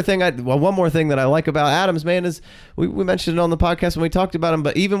 The other thing, one more thing that I like about Adams, man, is we mentioned it on the podcast when we talked about him,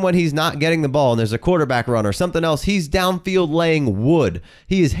 but even when he's not getting the ball and there's a quarterback run or something else, he's downfield laying wood.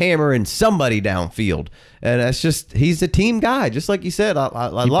 He is hammering somebody downfield. And that's just, he's a team guy, just like you said. I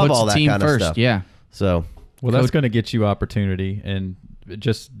love all that kind of stuff. Yeah. So, well, that's going to get you opportunity, and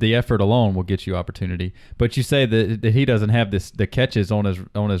just the effort alone will get you opportunity. But you say that he doesn't have the catches on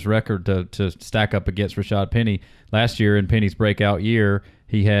his record to stack up against Rashad Penny. Last year, in Penny's breakout year,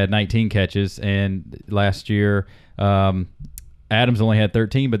 he had 19 catches, and last year Adams only had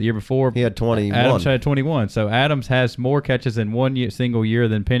 13, but the year before he had 21. Adams had 21. So Adams has more catches in one single year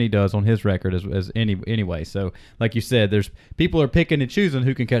than Penny does on his record anyway. So like you said, there's people are picking and choosing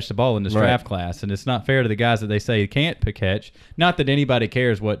who can catch the ball in this draft class, and it's not fair to the guys that they say can't catch. Not that anybody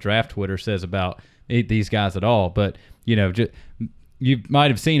cares what draft Twitter says about these guys at all, but you might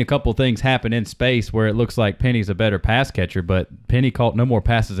have seen a couple things happen in space where it looks like Penny's a better pass catcher, but Penny caught no more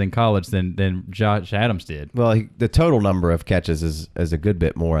passes in college than Josh Adams did. Well, the total number of catches is a good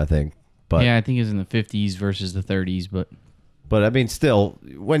bit more, I think. But yeah, I think it's in the 50s versus the 30s, but I mean, still,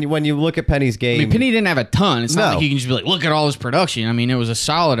 when you look at Penny's game, I mean, Penny didn't have a ton. It's not like you can just be like, look at all his production. I mean, it was a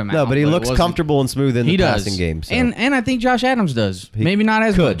solid amount. No, but he looks comfortable and smooth in the passing game. So. And I think Josh Adams does. Maybe not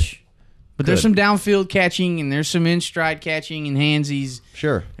as much. But there's some downfield catching, and there's some in-stride catching and handsies.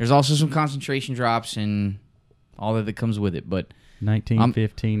 Sure. There's also some concentration drops and all that comes with it. But 19,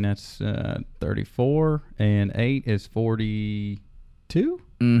 15, that's 34, and 8 is 42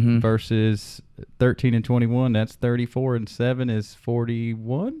 versus 13 and 21, that's 34, and 7 is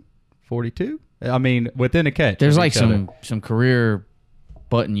 41, 42. I mean, within a catch. There's like some career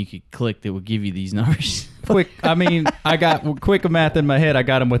button you could click that would give you these numbers. I got quick math in my head. I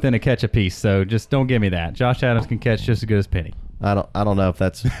got him within a catch apiece, so just don't give me that. Josh Adams can catch just as good as Penny. I don't know if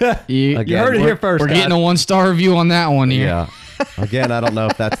that's you heard it here first. We're getting a 1-star review on that one here. Yeah. Again, I don't know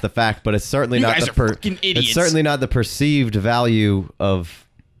if that's the fact, but it's certainly not it's certainly not the perceived value of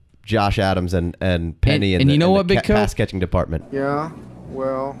Josh Adams and Penny and you know what, Big pass catching department. Yeah,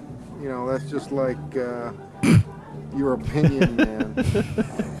 well, that's just like your opinion, man.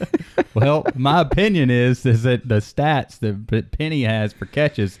 Well, my opinion is that the stats that Penny has for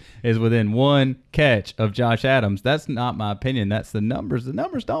catches is within one catch of Josh Adams. That's not my opinion. That's the numbers. The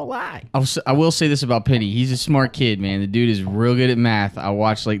numbers don't lie. I will say this about Penny. He's a smart kid, man. The dude is real good at math. I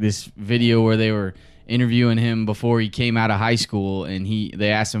watched this video where they were interviewing him before he came out of high school, and they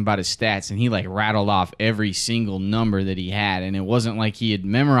asked him about his stats, and he rattled off every single number that he had, and it wasn't like he had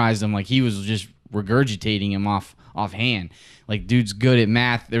memorized them. Like he was just regurgitating him offhand. Like, dude's good at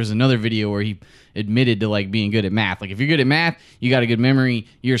math. There was another video where he admitted to being good at math. Like, if you're good at math, you got a good memory,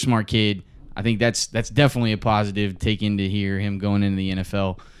 you're a smart kid. I think that's definitely a positive take into him going into the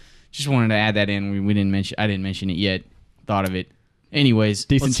NFL. Just wanted to add that in. I didn't mention it yet. Thought of it. Anyways,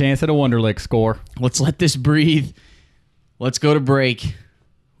 decent chance at a Wonderlic score. Let's let this breathe. Let's go to break.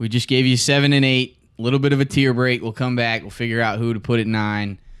 We just gave you 7 and 8. A little bit of a tier break. We'll come back. We'll figure out who to put at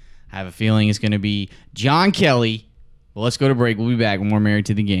 9. I have a feeling it's going to be John Kelly. Well, let's go to break. We'll be back when we're Married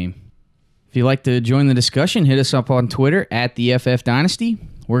to the Game. If you'd like to join the discussion, hit us up on Twitter at the FF Dynasty.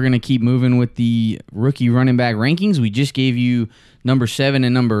 We're going to keep moving with the rookie running back rankings. We just gave you number 7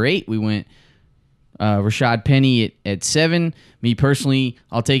 and number 8. We went Rashad Penny at 7. Me personally,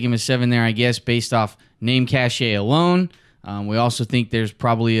 I'll take him at 7 there, I guess, based off name cachet alone. We also think there's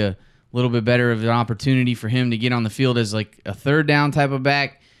probably a little bit better of an opportunity for him to get on the field as like a third down type of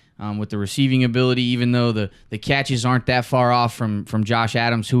back with the receiving ability, even though the catches aren't that far off from Josh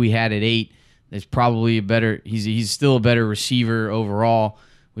Adams, who we had at 8. There's probably a better. He's still a better receiver overall.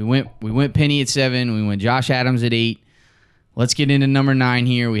 We went Penny at 7. We went Josh Adams at 8. Let's get into number 9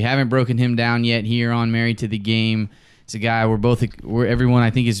 here. We haven't broken him down yet here on Married to the Game. It's a guy everyone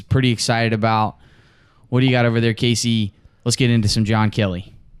I think is pretty excited about. What do you got over there, Casey? Let's get into some John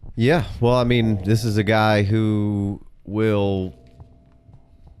Kelly. Yeah, well, I mean, this is a guy who will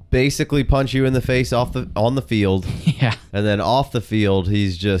basically punch you in the face on the field. Yeah. And then off the field,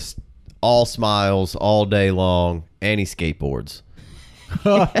 he's just all smiles all day long, and he skateboards.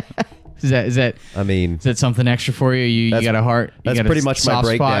 Is that? I mean, is that something extra for you? You got a heart. That's got pretty a much my soft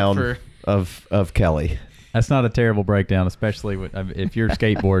spot breakdown of Kelly. That's not a terrible breakdown, especially if you're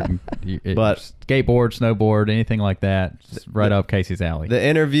skateboarding. But skateboard, snowboard, anything like that, just right up Casey's alley. The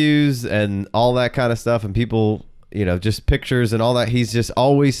interviews and all that kind of stuff, and people, just pictures and all that. He's just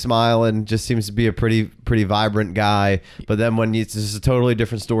always smiling. Just seems to be a pretty vibrant guy. But then it's just a totally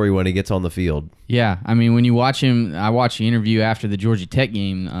different story when he gets on the field. Yeah, I mean, when you watch him, I watched the interview after the Georgia Tech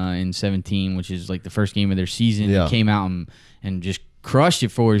game in 2017, which is like the first game of their season. Yeah. He came out and just crushed it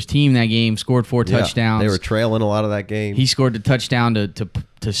for his team that game, scored 4 touchdowns. They were trailing a lot of that game. He scored the touchdown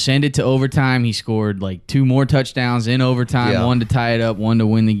to send it to overtime. He scored like 2 more touchdowns in overtime, 1 to tie it up, 1 to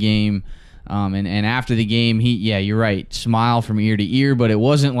win the game. And after the game, you're right, smile from ear to ear, but it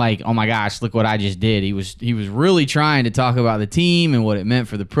wasn't like, oh my gosh, look what I just did. He was really trying to talk about the team and what it meant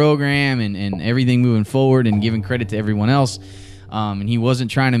for the program and everything moving forward and giving credit to everyone else. And he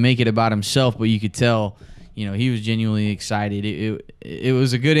wasn't trying to make it about himself, but you could tell, he was genuinely excited. It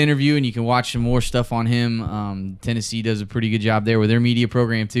was a good interview, and you can watch some more stuff on him. Tennessee does a pretty good job there with their media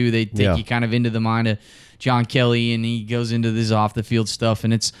program, too. They take you kind of into the mind of John Kelly, and he goes into this off-the-field stuff,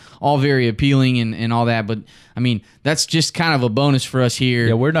 and it's all very appealing and all that. But, I mean, that's just kind of a bonus for us here.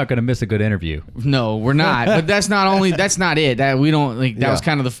 Yeah, we're not going to miss a good interview. No, we're not. But that's not it. That was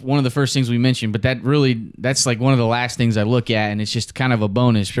kind of one of the first things we mentioned. But that's like one of the last things I look at, and it's just kind of a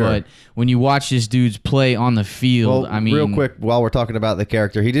bonus. Sure. But when you watch this dude's play on the field, I mean, real quick, while we're talking about the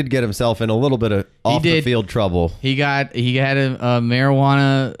character, he did get himself in a little bit of off-the-field trouble. He had a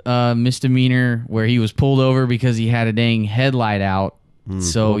marijuana misdemeanor where he was pulled over because he had a dang headlight out.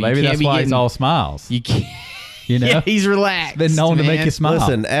 So maybe that's why he's all smiles. You can't. Yeah, he's relaxed. Been known to make you smile.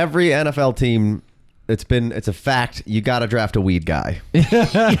 Listen, every NFL team, it's a fact. You got to draft a weed guy. You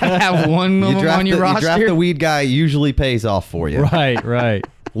have one on your roster. You draft the weed guy, usually pays off for you. Right.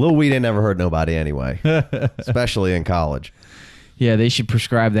 Lil Weed ain't never hurt nobody anyway, especially in college. Yeah, they should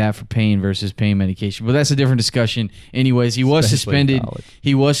prescribe that for pain versus pain medication. But that's a different discussion. Anyways, he was suspended.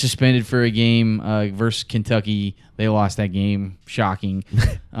 He was suspended for a game versus Kentucky. They lost that game. Shocking.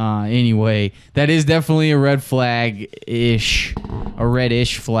 Anyway, that is definitely a red flag-ish, a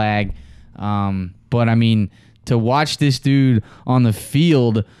reddish flag. But, I mean, to watch this dude on the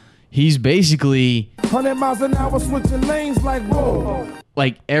field, he's basically 100 miles an hour switching lanes like whoa.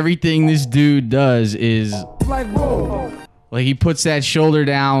 Like, everything this dude does is like whoa. Like, he puts that shoulder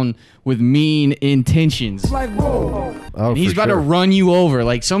down with mean intentions. Like, whoa. And he's about to run you over.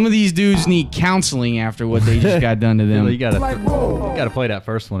 Like, some of these dudes need counseling after what they just got done to them. You gotta play that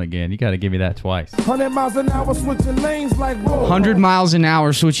first one again. You gotta give me that twice. 100 miles an hour switching lanes like whoa. 100 miles an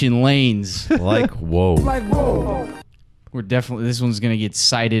hour switching lanes. Like, whoa. Like, whoa. This one's going to get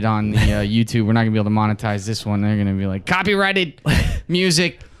cited on the YouTube. We're not going to be able to monetize this one. They're going to be like, copyrighted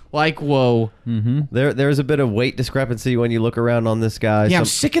music. Like, whoa. Mm-hmm. There's a bit of weight discrepancy when you look around on this guy. Yeah, I'm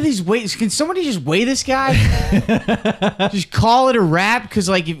sick of these weights. Can somebody just weigh this guy? Just call it a wrap? Because,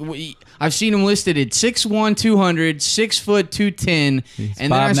 like, I've seen him listed at 6'1", 200, 6 foot 210. He's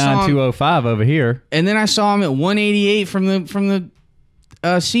and 5'9", 205 over here. And then I saw him at 188 from the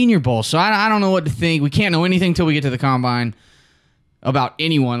Senior Bowl. So I don't know what to think. We can't know anything until we get to the Combine about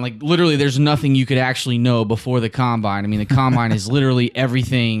anyone. Like, literally, there's nothing you could actually know before the Combine. I mean, the Combine is literally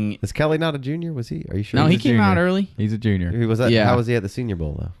everything. Is Kelly not a junior? Was he? Are you sure? No, he came out early. He's a junior. He was. How was he at the Senior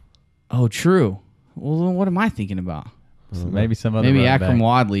Bowl, though? Oh, true. Well, then what am I thinking about? Maybe some other. Maybe running Akram back.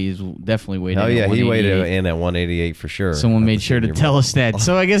 Wadley is definitely weighted. Oh in yeah, at he weighed 188. in at 188 for sure. Someone made sure to tell us that.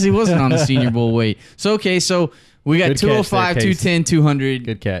 So I guess he wasn't on the Senior Bowl weight. So okay, so we got Good catch 205, there, Case. 210, 200.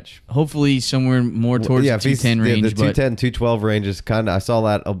 Good catch. Hopefully somewhere more towards yeah, the if he's 210 range. the but 210, 212 range is kind of. I saw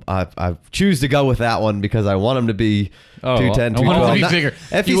that. I choose to go with that one because I want him to be 210, I want 212. him to be Not- bigger.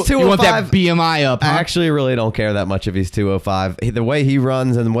 If you, he's you want that 205, BMI up, huh? I actually really don't care that much if he's 205. The way he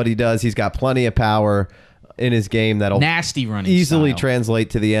runs and what he does, he's got plenty of power in his game that'll Nasty running easily style. translate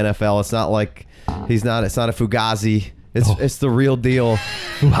to the NFL. It's not like it's not a Fugazi. It's the real deal.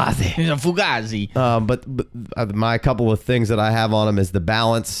 He's a Fugazi. But my couple of things that I have on him is the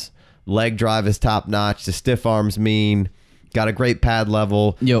balance, leg drive is top notch, the stiff arms mean, got a great pad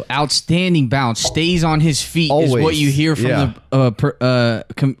level. Yo, outstanding bounce. Stays on his feet is Always. what you hear from Yeah. the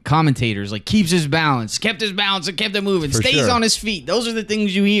commentators. Like keeps his balance, kept his balance, and kept it moving. For Stays sure. on his feet. Those are the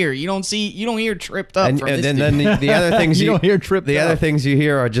things you hear. You don't hear tripped up. And from then, this then dude. the other things You don't hear tripped The up. other things you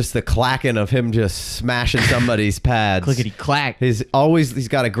hear are just the clacking of him just smashing somebody's pads. Clickety clack. He's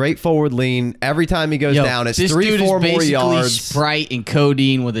got a great forward lean. Every time he goes Yo, down, it's this 3-4 dude is more basically yards. Sprite and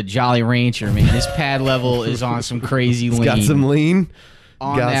codeine with a Jolly Rancher, man. His pad level is on some crazy lean. He's got some lean.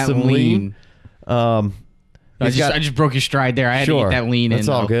 on got that some lean. I I just broke your stride there. I had to get that lean That's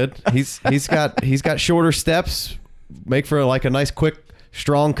in. all though. good. He's got shorter steps, make for like a nice quick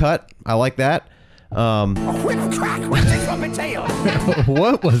strong cut. I like that.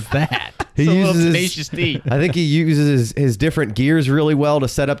 What was that? He It's a little uses tenacious D. I think he uses his different gears really well to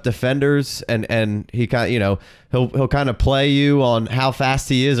set up defenders, and he kind of he'll kind of play you on how fast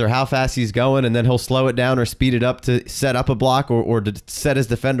he is or how fast he's going, and then he'll slow it down or speed it up to set up a block or to set his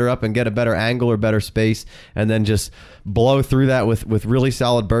defender up and get a better angle or better space, and then just blow through that with really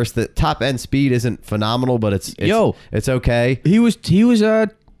solid bursts. The top end speed isn't phenomenal, but it's okay. He was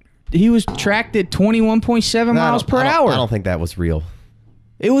tracked at 21.7 miles per hour. I don't think that was real.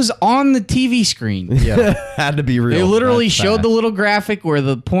 It was on the TV screen. Yeah, had to be real. They literally That's showed fast. the little graphic where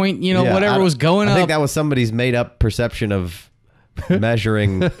the point, Yeah, whatever was going I up. think that was somebody's made up perception of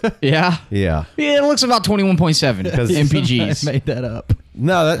measuring. yeah. Yeah. Yeah, it looks about 21.7 MPGs. I made that up.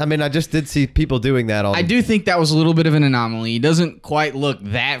 No, I just did see people doing that on. I do think that was a little bit of an anomaly. He doesn't quite look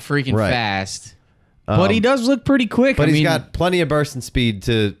that freaking Right. fast, but he does look pretty quick. But I he's mean, got plenty of burst and speed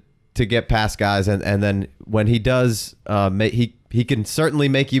to get past guys, and then when he does, he can certainly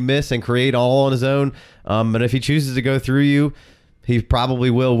make you miss and create all on his own. But if he chooses to go through you, he probably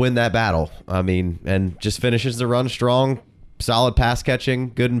will win that battle. I mean, and just finishes the run strong, solid pass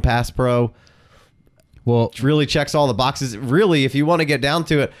catching, good in pass pro. Well, Really checks all the boxes. Really, if you want to get down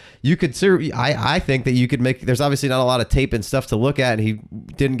to it, you could. I think that you could make. There's obviously not a lot of tape and stuff to look at, and he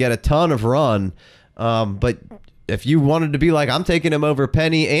didn't get a ton of run. But if you wanted to be like, I'm taking him over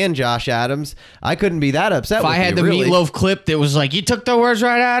Penny and Josh Adams, I couldn't be that upset. if with I had you, the really. Meatloaf clip that was like, you took the words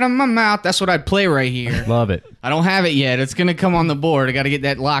right out of my mouth, that's what I'd play right here. love it. I don't have it yet. It's going to come on the board. I got to get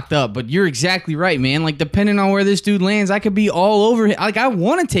that locked up. But you're exactly right, man. Like, depending on where this dude lands, I could be all over him. Like, I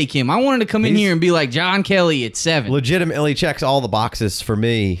want to take him. I wanted to come in He's- here and be like John Kelly at 7. legitimately checks all the boxes for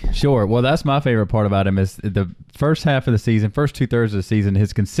me. Sure. Well, that's my favorite part about him is the first half of the season, first 2/3 of the season,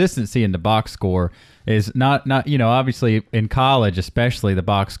 his consistency in the box score is not obviously in college especially the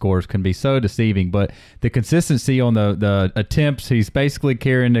box scores can be so deceiving, but the consistency on the attempts, he's basically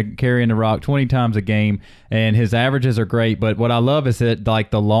carrying the rock 20 times a game, and his averages are great. But what I love is that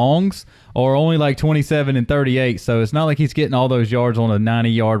like the longs are only like 27 and 38, so it's not like he's getting all those yards on a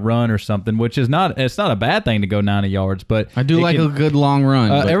 90-yard run or something, which is not a bad thing to go 90 yards, but I do like a good long run.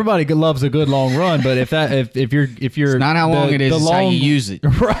 but everybody loves a good long run, but if you're it's not how long it is, it's how you use it.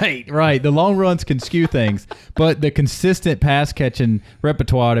 Right. The long runs can skew things, but the consistent pass catching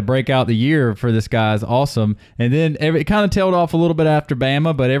repertoire to break out the year for this guy is awesome. And then it kind of tailed off a little bit after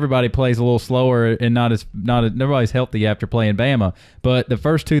Bama, but everybody plays a little slower and nobody's healthy after playing Bama. But the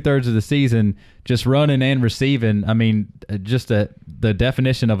first 2/3 of the season, just running and receiving, I mean, just the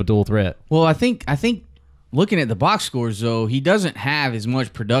definition of a dual threat. Well, I think looking at the box scores, though, he doesn't have as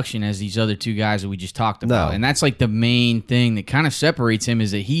much production as these other two guys that we just talked about. No. And that's like the main thing that kind of separates him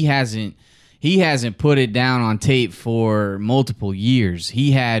is that he hasn't put it down on tape for multiple years.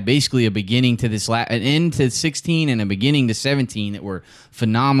 He had basically a beginning to an end to 16 and a beginning to 17 that were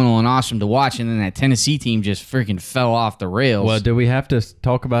phenomenal and awesome to watch, and then that Tennessee team just freaking fell off the rails. Well, do we have to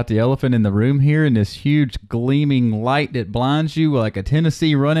talk about the elephant in the room here and this huge gleaming light that blinds you, like a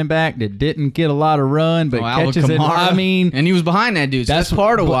Tennessee running back that didn't get a lot of run but Alvin catches it? Kamara, I mean, and he was behind that dude. So that's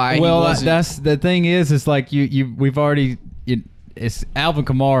part of why. Well, he wasn't. that's the thing is like we've already. it's Alvin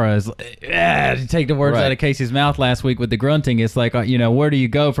Kamara is to take the words out of Casey's mouth last week with the grunting. It's like, where do you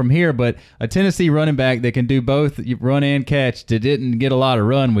go from here? But a Tennessee running back that can do both run and catch that didn't get a lot of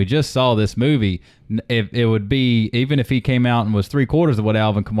run. We just saw this movie. If it would be, even if he came out and was 3/4 of what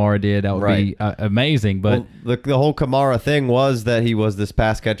Alvin Kamara did, that would be amazing. But the whole Kamara thing was that he was this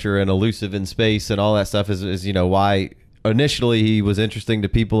pass catcher and elusive in space, and all that stuff is why initially he was interesting to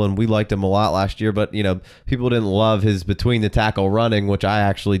people, and we liked him a lot last year. But people didn't love his between the tackle running, which I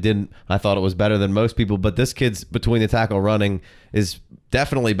actually didn't. I thought it was better than most people. But this kid's between the tackle running is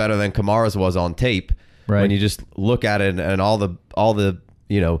definitely better than Kamara's was on tape. Right. When you just look at it and all the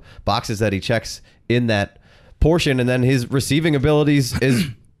boxes that he checks in that portion, and then his receiving abilities is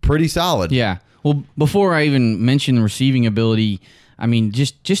pretty solid. Yeah. Well, before I even mention the receiving ability, I mean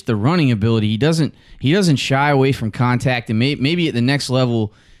just the running ability. He doesn't shy away from contact, and maybe at the next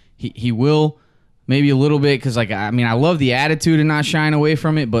level he will. Maybe a little bit, because I love the attitude and not shying away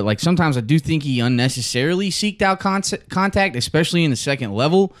from it, but sometimes I do think he unnecessarily seeked out contact, especially in the second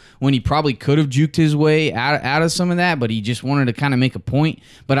level when he probably could have juked his way out of some of that, but he just wanted to kind of make a point.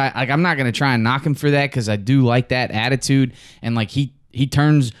 But I'm not going to try and knock him for that, because I do like that attitude, and he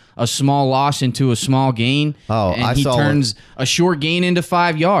turns a small loss into a small gain. And he turns a short gain into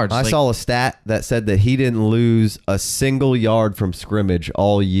 5 yards. I saw a stat that said that he didn't lose a single yard from scrimmage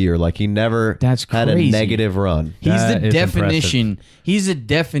all year. He never had a negative run. He's the definition. Impressive. He's the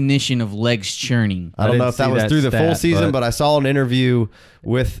definition of legs churning. I don't know if that was through the full season, but I saw an interview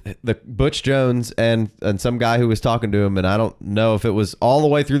with the Butch Jones and some guy who was talking to him, and I don't know if it was all the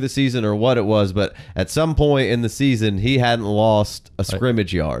way through the season or what it was, but at some point in the season he hadn't lost a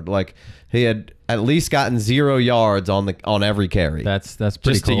scrimmage yard. He had at least gotten 0 yards on every carry. That's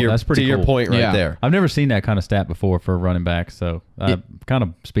pretty cool. That's pretty cool. Your point right there. I've never seen that kind of stat before for a running back, so I'm kind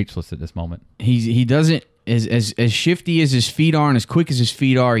of speechless at this moment. He doesn't, as shifty as his feet are and as quick as his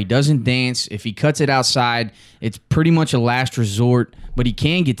feet are, he doesn't dance. If he cuts it outside, it's pretty much a last resort, but he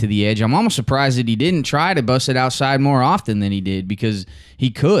can get to the edge. I'm almost surprised that he didn't try to bust it outside more often than he did, because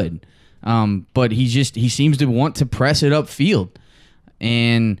he could. But he seems to want to press it upfield.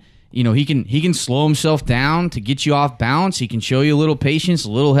 And he can slow himself down to get you off balance. He can show you a little patience, a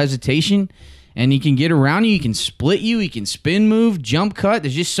little hesitation, and he can get around you. He can split you. He can spin move, jump cut.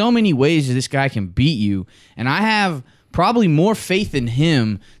 There's just so many ways that this guy can beat you. And I have probably more faith in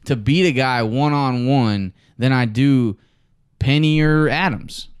him to beat a guy one-on-one than I do Penny or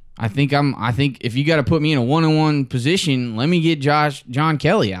Adams. I think if you got to put me in a one-on-one position, let me get John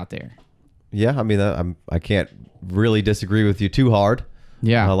Kelly out there. Yeah, I can't really disagree with you too hard.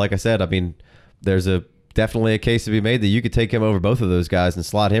 Yeah. Like I said, there's definitely a case to be made that you could take him over both of those guys and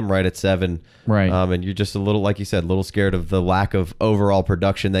slot him right at 7. Right. And you're just a little, like you said, a little scared of the lack of overall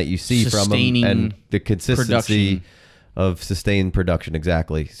production that you see from him and the consistency of sustained production.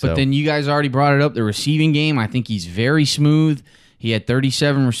 Exactly. But then you guys already brought it up, the receiving game. I think he's very smooth. He had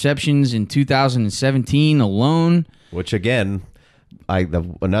 37 receptions in 2017 alone. Which, again,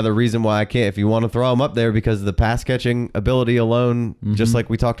 another reason why I can't, if you want to throw him up there, because of the pass catching ability alone, just like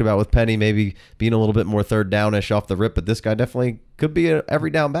we talked about with Penny, maybe being a little bit more third downish off the rip, but this guy definitely could be an every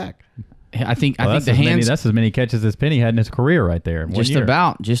down back. I think the hands. That's as many catches as Penny had in his career right there.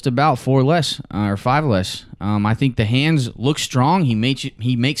 Just about 4 less or 5 less. I think the hands look strong. He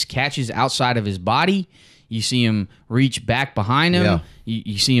makes catches outside of his body. You see him reach back behind him. Yeah.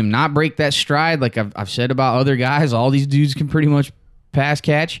 You see him not break that stride. Like I've said about other guys, all these dudes can pretty much pass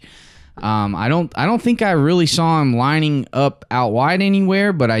catch. I don't think I really saw him lining up out wide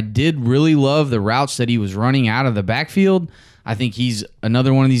anywhere, but I did really love the routes that he was running out of the backfield. I think he's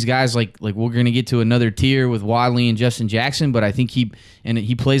another one of these guys like we're going to get to another tier with Wadley and Justin Jackson, but I think he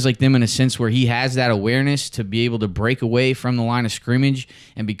plays like them in a sense where he has that awareness to be able to break away from the line of scrimmage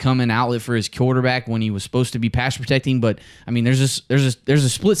and become an outlet for his quarterback when he was supposed to be pass protecting. But I mean, there's a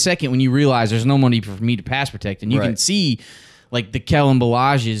split second when you realize there's no money for me to pass protect, and you can see like the Kellen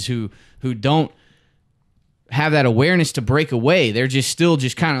Ballages who don't have that awareness to break away. They're just still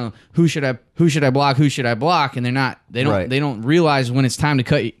just kind of who should I block, and they don't realize when it's time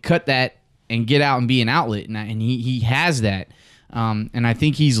to cut that and get out and be an outlet, and he has that, and I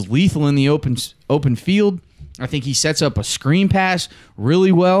think he's lethal in the open field. I think he sets up a screen pass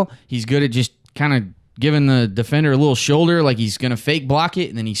really well. He's good at just kind of giving the defender a little shoulder, like he's going to fake block it,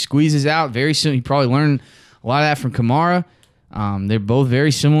 and then he squeezes out very soon. He probably learned a lot of that from Kamara. They're both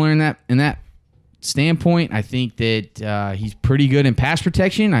very similar in that standpoint. I think that he's pretty good in pass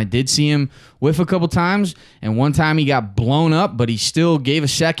protection. I did see him whiff a couple times, and one time he got blown up, but he still gave a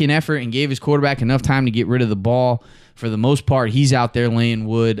second effort and gave his quarterback enough time to get rid of the ball. For the most part, he's out there laying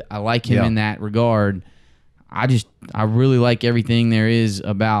wood. I like him in that regard. I really like everything there is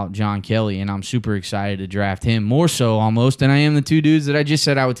about John Kelly, and I'm super excited to draft him more so almost than I am the two dudes that I just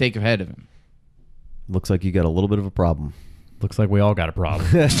said I would take ahead of him. Looks like you got a little bit of a problem. Looks like we all got a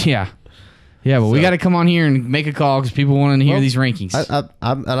problem. Yeah. Yeah, but we got to come on here and make a call because people want to hear these rankings.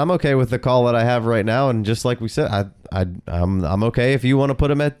 I'm okay with the call that I have right now, and just like we said, I'm okay if you want to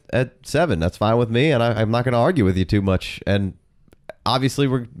put him at 7. That's fine with me, and I'm not going to argue with you too much. And obviously,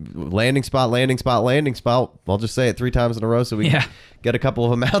 we're landing spot. I'll just say it 3 times in a row so we can get a couple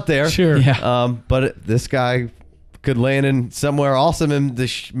of them out there. Sure. Yeah. But this guy could land in somewhere awesome,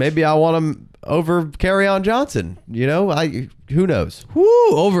 and maybe I want him over Kerryon Johnson. You know, who knows? Woo,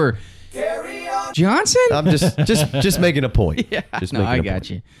 over Johnson? I'm just making a point. Yeah, just no, I got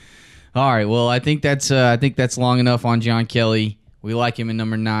you. All right, well, I think that's long enough on John Kelly. We like him in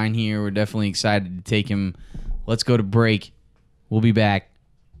number 9 here. We're definitely excited to take him. Let's go to break. We'll be back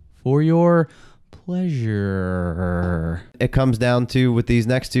for your pleasure. It comes down to, with these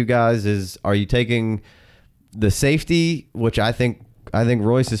next 2 guys, is are you taking the safety, which I think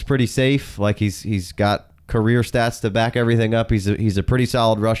Royce is pretty safe. Like he's got career stats to back everything up. He's a pretty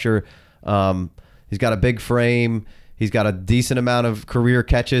solid rusher. He's got a big frame. He's got a decent amount of career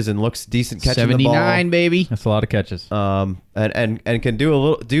catches and looks decent catching the ball. 79, baby. That's a lot of catches. And can do a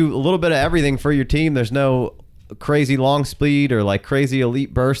little bit of everything for your team. There's no crazy long speed or like crazy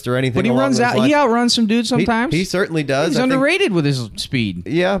elite burst or anything. But he runs out. He outruns some dudes sometimes. He certainly does. He's underrated with his speed.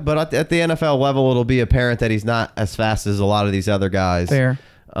 Yeah, but at the NFL level, it'll be apparent that he's not as fast as a lot of these other guys. Fair.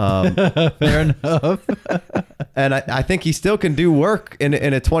 Fair enough. And I think he still can do work in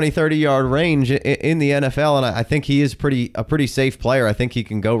a 20, 30 yard range in the NFL. And I think he is a pretty safe player. I think he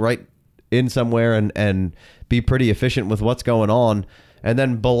can go right in somewhere and be pretty efficient with what's going on. And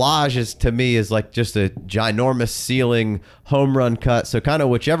then Balaj to me is like just a ginormous ceiling home run cut. So kind of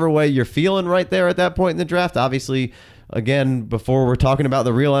whichever way you're feeling right there at that point in the draft. Obviously, again, before we're talking about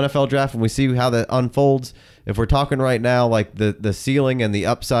the real NFL draft and we see how that unfolds, if we're talking right now, like the ceiling and the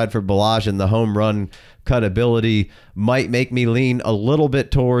upside for Balaj and the home run cut ability might make me lean a little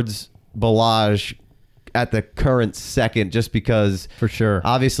bit towards Balaj at the current second, just because for sure,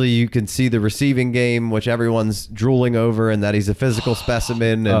 obviously you can see the receiving game, which everyone's drooling over, and that he's a physical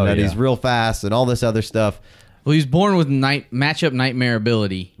specimen and he's real fast and all this other stuff. Well, he's born with matchup nightmare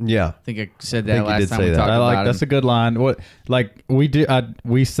ability. Yeah, I think I said that last time we talked about him. That's a good line. What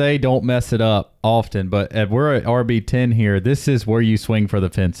we say don't mess it up often, but if we're at RB10 here, this is where you swing for the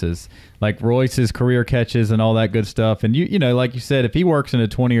fences. Like Royce's career catches and all that good stuff. And you know, like you said, if he works in a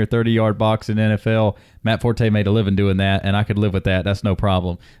 20 or 30 yard box in NFL, Matt Forte made a living doing that, and I could live with that. That's no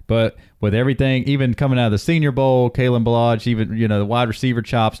problem. But with everything, even coming out of the Senior Bowl, Kalen Balaj, even the wide receiver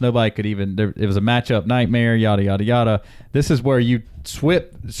chops, nobody could even. It was a matchup nightmare. Yada yada yada. This is where you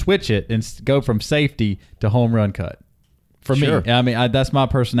switch it and go from safety to home run cut. For me, I mean that's my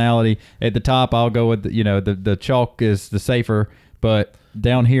personality. At the top, I'll go with the chalk is the safer, but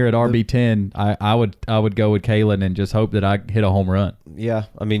down here at RB10, I would go with Kalen and just hope that I hit a home run. Yeah,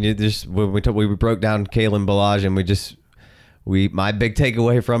 I mean, when we broke down Kalen Balaj, and my big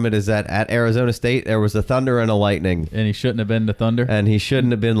takeaway from it is that at Arizona State there was a thunder and a lightning, and he shouldn't have been the thunder, and he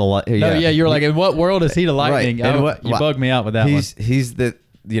shouldn't have been the lightning. No, you were like, in what world is he the lightning? Right. You bugged me out with that one. He's the.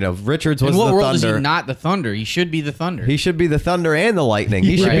 Richards was the thunder. In what world is he not the thunder? He should be the thunder. He should be the thunder and the lightning.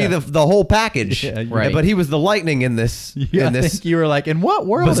 He should be the whole package. Yeah, right. But he was the lightning in this. I think you were like, in what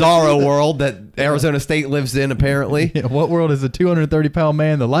world? Bizarro world that Arizona State lives in, apparently. Yeah, what world is a 230-pound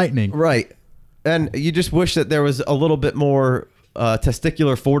man the lightning? Right. And you just wish that there was a little bit more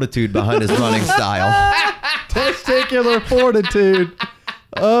testicular fortitude behind his running style. Testicular fortitude.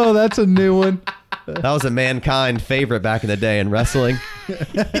 Oh, that's a new one. That was a Mankind favorite back in the day in wrestling. I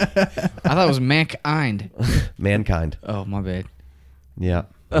thought it was Mankind. Mankind. Oh, my bad. Yeah.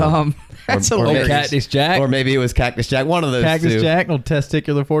 That's hilarious. Cactus Jack. Or maybe it was Cactus Jack. One of those Cactus two. Jack, no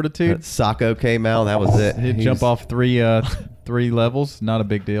testicular fortitude. Sacco came out. That was it. He'd jump off three levels. Not a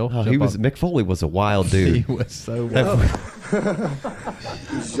big deal. Mick Foley was a wild dude. He was so wild.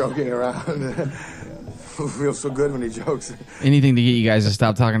 He's joking around. Feels so good when he jokes. Anything to get you guys to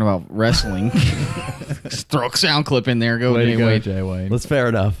stop talking about wrestling. Just throw a sound clip in there. Go, Jay Wayne. That's fair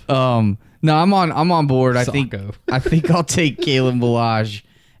enough. No, I'm on board. I think I'll take Kalen Balaj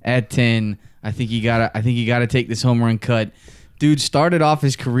at 10. I think you gotta take this home run cut. Dude started off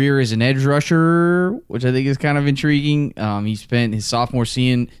his career as an edge rusher, which I think is kind of intriguing. He spent his sophomore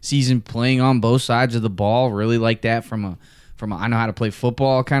season playing on both sides of the ball. Really like that from a I know how to play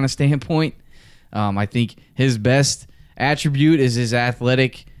football kind of standpoint. I think his best attribute is his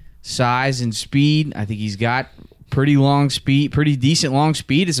athletic size and speed. I think he's got pretty long speed, pretty decent long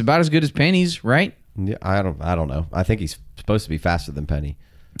speed. It's about as good as Penny's, right? Yeah, I don't know. I think he's supposed to be faster than Penny.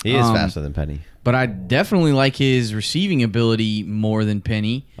 He is faster than Penny. But I definitely like his receiving ability more than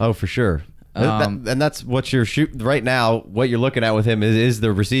Penny. Oh, for sure. And that's what you're shooting right now. What you're looking at with him is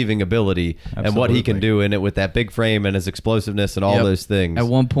the receiving ability and what he can do in it with that big frame and his explosiveness and all those things. At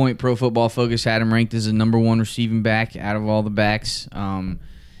one point, Pro Football Focus had him ranked as the #1 receiving back out of all the backs.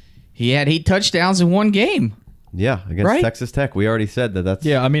 He had 8 touchdowns in one game. Yeah, against Texas Tech. We already said that's...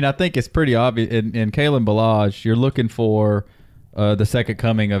 Yeah, I mean, I think it's pretty obvious. In Kalen Ballage, you're looking for the second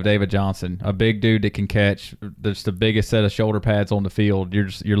coming of David Johnson, a big dude that can catch. There's the biggest set of shoulder pads on the field.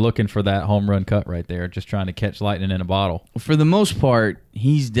 You're looking for that home run cut right there, just trying to catch lightning in a bottle. For the most part,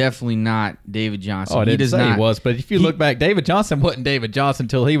 he's definitely not David Johnson. Oh, I didn't he does say not, he was, but if you look back, David Johnson wasn't David Johnson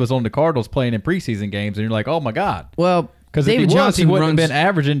until he was on the Cardinals playing in preseason games, and you're like, oh my God. Well, because if he was, he wouldn't have been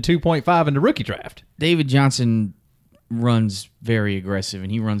averaging 2.5 in the rookie draft. David Johnson runs very aggressive,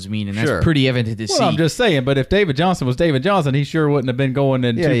 and he runs mean, and that's pretty evident to see. Well, I'm just saying, but if David Johnson was David Johnson, he sure wouldn't have been going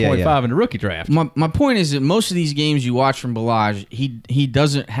in 2.5 in the rookie draft. My point is that most of these games you watch from Ballage, he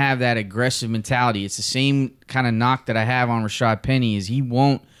doesn't have that aggressive mentality. It's the same kind of knock that I have on Rashad Penny is he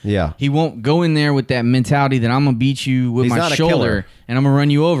won't go in there with that mentality that I'm going to beat you with my shoulder and I'm going to run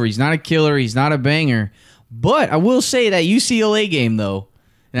you over. He's not a killer. He's not a banger. But I will say that UCLA game, though,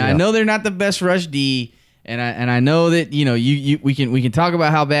 and I know they're not the best rush D, and I know that we can talk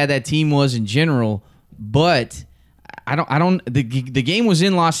about how bad that team was in general, but the game was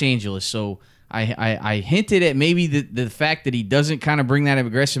in Los Angeles, so I hinted at maybe the fact that he doesn't kind of bring that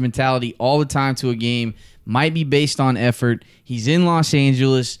aggressive mentality all the time to a game might be based on effort. He's in Los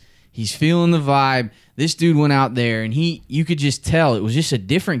Angeles. He's feeling the vibe. This dude went out there, and you could just tell it was just a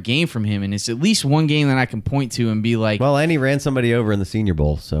different game from him, and it's at least one game that I can point to and be like... Well, and he ran somebody over in the Senior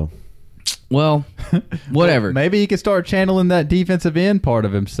Bowl, so... Well, whatever. Well, maybe he could start channeling that defensive end part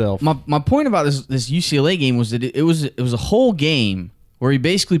of himself. My point about this UCLA game was that it was a whole game where he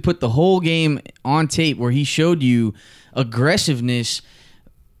basically put the whole game on tape where he showed you aggressiveness,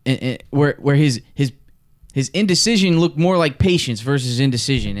 where his indecision looked more like patience versus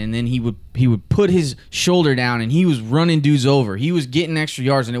indecision, and then he would put his shoulder down and he was running dudes over. He was getting extra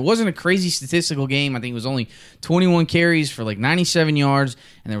yards, and it wasn't a crazy statistical game. I think it was only 21 carries for like 97 yards,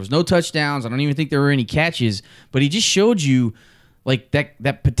 and there was no touchdowns. I don't even think there were any catches, but he just showed you like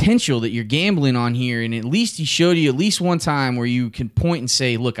that potential that you're gambling on here, and at least he showed you at least one time where you can point and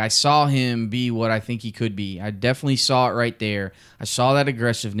say, look, I saw him be what I think he could be. I definitely saw it right there. I saw that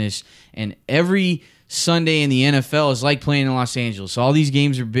aggressiveness, and every Sunday in the NFL is like playing in Los Angeles. So all these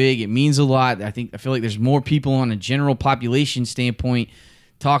games are big. It means a lot. I feel like there's more people on a general population standpoint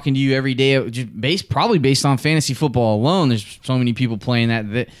talking to you every day, just probably based on fantasy football alone. There's so many people playing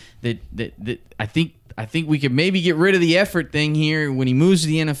that I think we could maybe get rid of the effort thing here when he moves to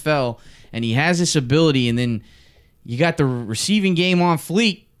the NFL and he has this ability, and then you got the receiving game on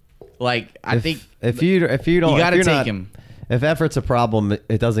fleek. Like if you don't, you got to take him. If effort's a problem,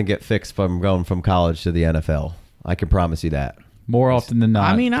 it doesn't get fixed from going from college to the NFL. I can promise you that. More often than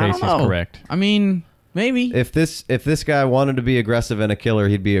not, I mean, I don't know. Casey's correct. I mean, maybe. If this guy wanted to be aggressive and a killer,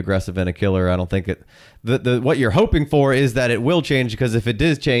 he'd be aggressive and a killer. I don't think it. What you're hoping for is that it will change, because if it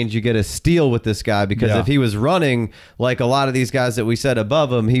does change, you get a steal with this guy. Because if he was running like a lot of these guys that we said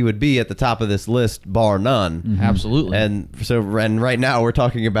above him, he would be at the top of this list, bar none. Mm-hmm. Absolutely. And right now we're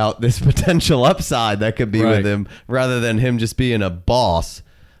talking about this potential upside that could be with him, rather than him just being a boss.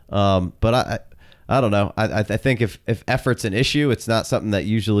 But I don't know. I think if effort's an issue, it's not something that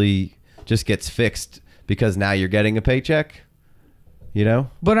usually just gets fixed because now you're getting a paycheck. You know?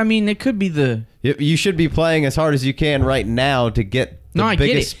 But I mean, it could be you should be playing as hard as you can right now to get the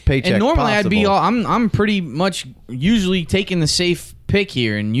biggest paycheck. And normally possible. I'm pretty much usually taking the safe pick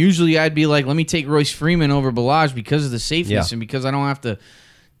here, and usually I'd be like, let me take Royce Freeman over Ballage because of the safeness and because I don't have to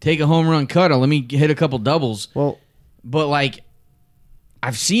take a home run cut, or let me hit a couple doubles. Well, but like,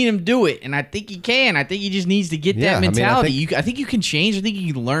 I've seen him do it, and I think he can. I think he just needs to get that mentality. I think you can change. I think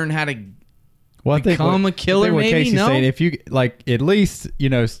you can learn how to become a killer. Maybe Casey's saying, if you like, at least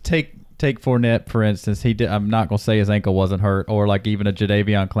take Fournette for instance. I'm not gonna say his ankle wasn't hurt, or like even a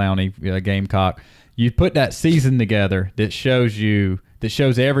Jadeveon Clowney, Gamecock. You put that season together that shows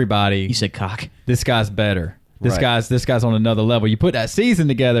everybody. You said cock. This guy's better. This guy's on another level. You put that season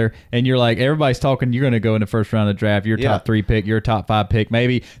together, and you're like, everybody's talking. You're going to go in the first round of the draft. You're top 3 pick. You're a top 5 pick.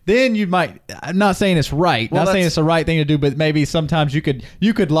 Maybe then you might. I'm not saying it's right. Not saying it's the right thing to do, but maybe sometimes you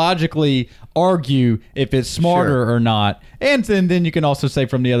could logically argue if it's smarter or not. And then you can also say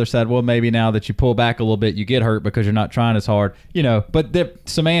from the other side, well, maybe now that you pull back a little bit, you get hurt because you're not trying as hard. But the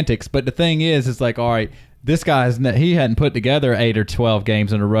semantics. But the thing is, it's like, all right, This guy's he hadn't put together 8 or 12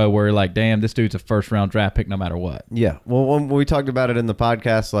 games in a row where you're like, damn, this dude's a first-round draft pick no matter what. Yeah. Well, when we talked about it in the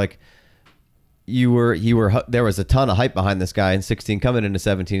podcast, like there was a ton of hype behind this guy in 16 coming into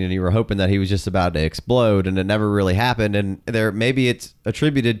 17, and you were hoping that he was just about to explode, and it never really happened. And maybe it's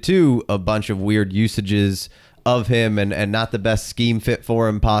attributed to a bunch of weird usages of him and not the best scheme fit for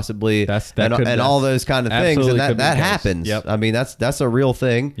him possibly, and all those kind of things, and that happens. Yep. I mean, that's a real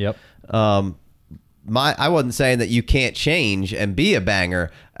thing. Yep. I wasn't saying that you can't change and be a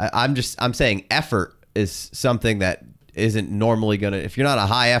banger. I'm saying effort is something that isn't normally gonna. If you're not a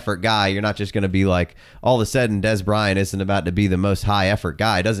high effort guy, you're not just gonna be like, all of a sudden Des Bryant isn't about to be the most high effort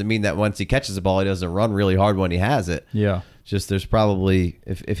guy. It doesn't mean that once he catches the ball, he doesn't run really hard when he has it. Yeah. Just there's probably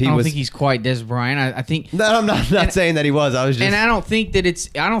if he I don't was. think he's quite Des Bryant. I think. No, I'm not saying that he was. I was just. And I don't think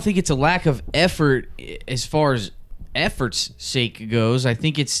it's a lack of effort as far as effort's sake goes. I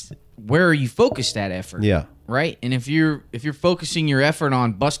think it's where are you focused that effort? Yeah. Right. And if you're focusing your effort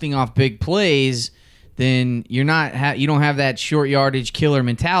on busting off big plays, then you're not you don't have that short yardage killer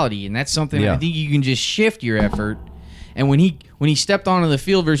mentality, and that's something I think you can just shift your effort. And when he stepped onto the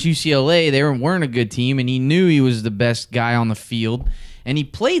field versus UCLA, they weren't a good team, and he knew he was the best guy on the field, and he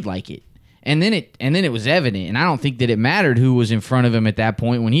played like it. And then it was evident, and I don't think that it mattered who was in front of him at that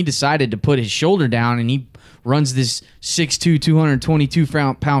point. When he decided to put his shoulder down and he runs this 6'2",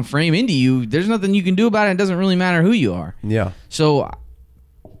 222-pound frame into you, there's nothing you can do about it. It doesn't really matter who you are. Yeah. So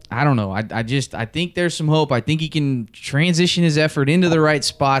I don't know. I think there's some hope. I think he can transition his effort into the right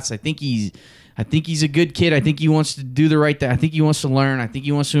spots. I think he's a good kid. I think he wants to do the right thing. I think he wants to learn. I think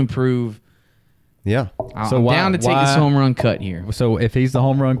he wants to improve. Yeah. I'm down to take this home run cut here. So if he's the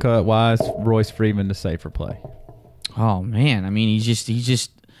home run cut, why is Royce Freeman the safer play? Oh man, I mean he's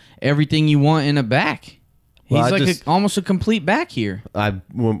just everything you want in a back. He's almost a complete back here.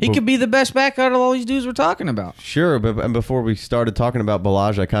 He could be the best back out of all these dudes we're talking about. Sure, and before we started talking about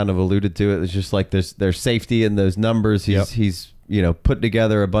Balaj, I kind of alluded to it. It's just like there's safety in those numbers. He's put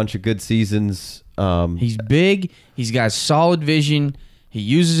together a bunch of good seasons. He's big. He's got solid vision. He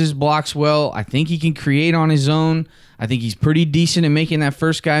uses his blocks well. I think he can create on his own. I think he's pretty decent at making that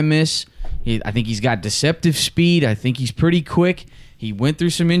first guy miss. I think he's got deceptive speed. I think he's pretty quick. He went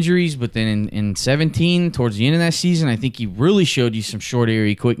through some injuries, but then in 17, towards the end of that season, I think he really showed you some short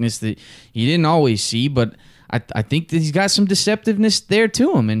area quickness that you didn't always see. But I think that he's got some deceptiveness there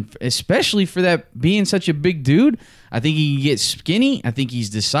to him, and especially for that being such a big dude, I think he can get skinny. I think he's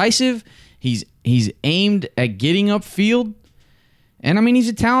decisive. He's aimed at getting upfield. And, I mean, he's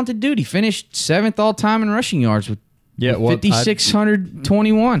a talented dude. He finished 7th all-time in rushing yards with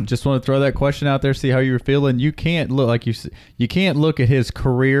 5,621. Just want to throw that question out there, see how you were feeling. You can't look you can't look at his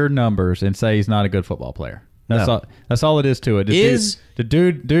career numbers and say he's not a good football player. That's all it is to it. The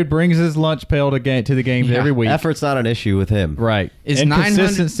dude brings his lunch pail to the games every week. Effort's not an issue with him. Right. And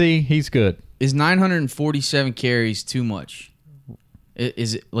consistency, he's good. Is 947 carries too much?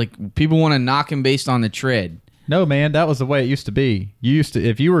 Is it like people want to knock him based on the tread? No, man, that was the way it used to be.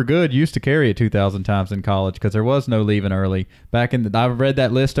 If you were good, you used to carry it 2,000 times in college because there was no leaving early. I read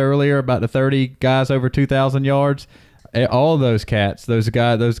that list earlier about the 30 guys over 2,000 yards. All those cats, those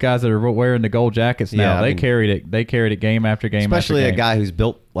guys that are wearing the gold jackets now, they carried it. They carried it game after game. Especially after game. A guy who's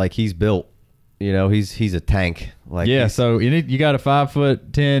built like he's built. He's a tank. So you got a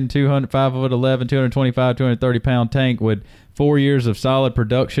 5'10", 200, 5'11", 225, 230-pound tank with 4 years of solid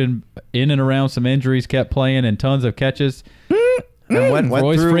production, in and around some injuries, kept playing and tons of catches. And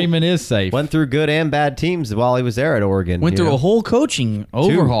Royce Freeman is safe. Went through good and bad teams while he was there at Oregon. Went through a whole coaching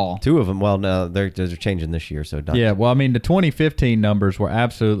overhaul. Two of them. Well, no, they're changing this year. So yeah. Well, I mean, the 2015 numbers were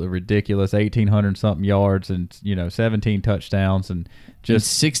absolutely ridiculous. 1,800 something yards and 17 touchdowns and just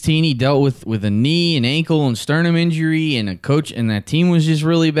in 16. He dealt with a knee, and ankle, and sternum injury, and that team was just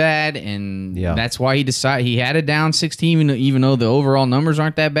really bad. And that's why he decided he had it down 16, even though the overall numbers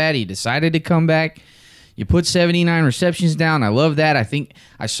aren't that bad. He decided to come back. You put 79 receptions down. I love that. I think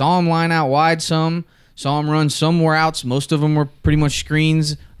I saw him line out wide some, saw him run some routes. Most of them were pretty much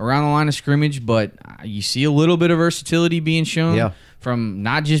screens around the line of scrimmage, but you see a little bit of versatility being shown from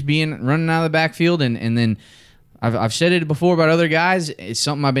not just running out of the backfield. And then I've said it before about other guys. It's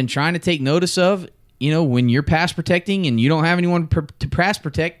something I've been trying to take notice of. When you're pass protecting and you don't have anyone to pass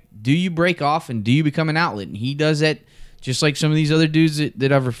protect, do you break off and do you become an outlet? And he does that just like some of these other dudes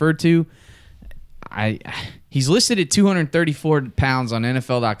that I've referred to. He's listed at 234 pounds on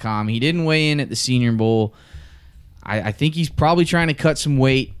NFL.com. He didn't weigh in at the Senior Bowl. I think he's probably trying to cut some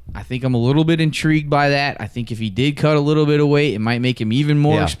weight. I think I'm a little bit intrigued by that. I think if he did cut a little bit of weight, it might make him even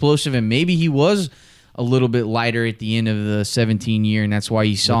more explosive, and maybe he was a little bit lighter at the end of the 17 year, and that's why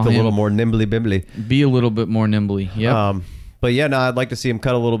you saw him a little more nimbly bimbly. Be a little bit more nimbly. Yeah. But yeah, no, I'd like to see him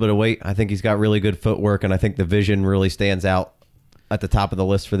cut a little bit of weight. I think he's got really good footwork, and I think the vision really stands out at the top of the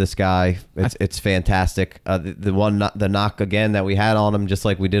list for this guy. It's fantastic. The knock again that we had on him, just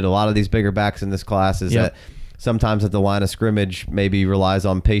like we did a lot of these bigger backs in this class, is that sometimes at the line of scrimmage maybe relies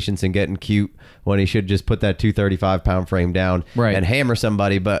on patience and getting cute when he should just put that 235-pound frame down and hammer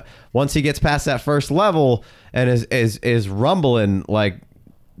somebody. But once he gets past that first level and is rumbling, like,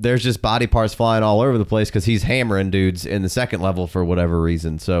 there's just body parts flying all over the place because he's hammering dudes in the second level for whatever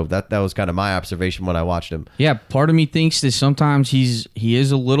reason. So that was kind of my observation when I watched him. Yeah, part of me thinks that sometimes he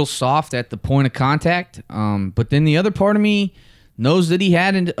is a little soft at the point of contact, but then the other part of me knows that he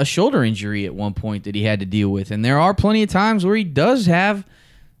had a shoulder injury at one point that he had to deal with, and there are plenty of times where he does have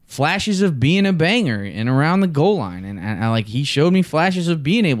flashes of being a banger and around the goal line, and I like he showed me flashes of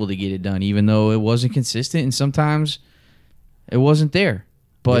being able to get it done, even though it wasn't consistent and sometimes it wasn't there.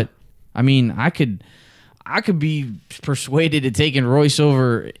 But I mean, I could be persuaded to taking Royce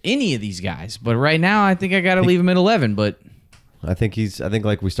over any of these guys, but right now I think I got to leave him at 11. But I think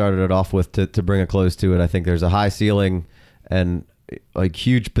like we started it off with to bring a close to it. I think there's a high ceiling and like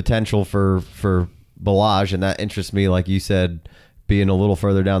huge potential for Balaj, and that interests me. Like you said, being a little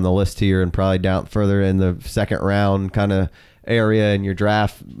further down the list here and probably down further in the second round kind of area in your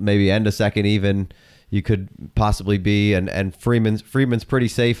draft, maybe end of second even. You could possibly be, and Freeman's pretty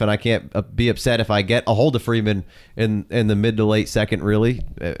safe, and I can't be upset if I get a hold of Freeman in the mid to late second, really,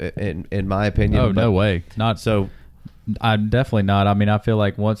 in my opinion. Oh, no way. Not so. I'm definitely not. I mean, I feel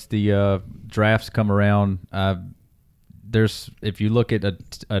like once the drafts come around, if you look at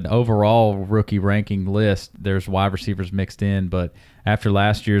an overall rookie ranking list, there's wide receivers mixed in, but after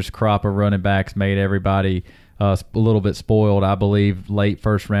last year's crop of running backs made everybody a little bit spoiled, I believe late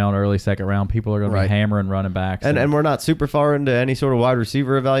first round, early second round, people are going to be hammering running backs. And we're not super far into any sort of wide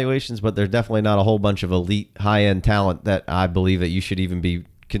receiver evaluations, but there's definitely not a whole bunch of elite high-end talent that I believe that you should even be.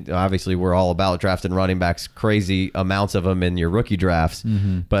 Obviously, we're all about drafting running backs, crazy amounts of them in your rookie drafts.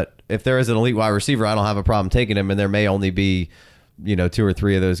 Mm-hmm. But if there is an elite wide receiver, I don't have a problem taking him, and there may only be, 2 or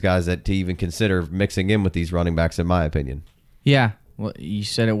 3 of those guys that to even consider mixing in with these running backs, in my opinion. Yeah. Well, you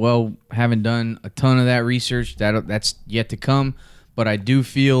said it well. Haven't done a ton of that research. That's yet to come. But I do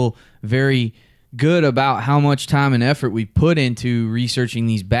feel very good about how much time and effort we put into researching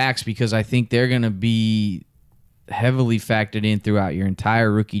these backs, because I think they're going to be heavily factored in throughout your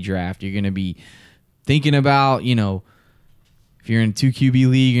entire rookie draft. You're going to be thinking about, if you're in a 2 QB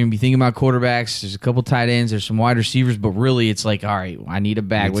league, you're going to be thinking about quarterbacks. There's a couple tight ends. There's some wide receivers. But really, it's like, all right, I need a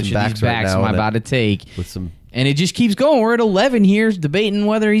back. Which of these backs am I about to take? And it just keeps going. We're at 11 here, debating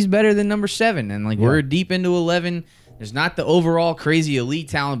whether he's better than number 7. And we're deep into 11. There's not the overall crazy elite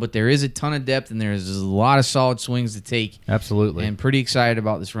talent, but there is a ton of depth, and there's a lot of solid swings to take. Absolutely. And pretty excited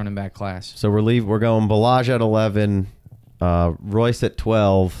about this running back class. So we're going Balaj at 11, Royce at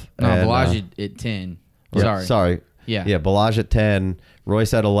 12. No, Balaj at 10. Sorry. Yeah. Yeah, Balaj at 10,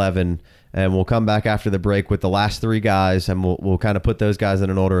 Royce at 11. And we'll come back after the break with the last 3 guys, and we'll kind of put those guys in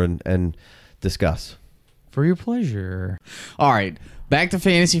an order and discuss. For your pleasure. All right, back to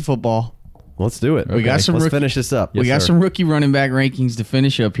fantasy football. Let's do it. Let's finish this up. We got some rookie running back rankings to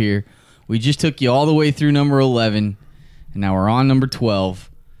finish up here. We just took you all the way through number 11, and now we're on number 12.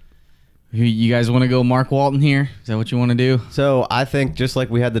 You guys want to go Mark Walton here? Is that what you want to do? So I think just like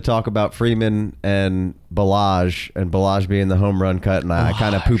we had to talk about Freeman and Balaj being the home run cut, and I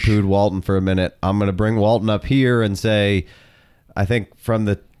kind of poo-pooed Walton for a minute. I'm going to bring Walton up here and say, I think from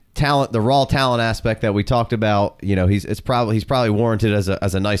the raw talent aspect that we talked about, he's probably warranted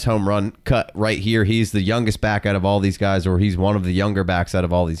as a nice home run cut right here. He's the youngest back out of all these guys, or he's one of the younger backs out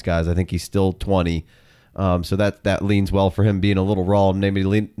of all these guys. I think he's still 20. So that leans well for him being a little raw, maybe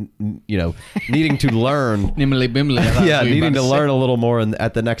needing to learn. Needing to learn a little more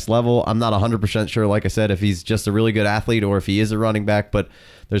at the next level. I'm not 100% sure, like I said, if he's just a really good athlete or if he is a running back, but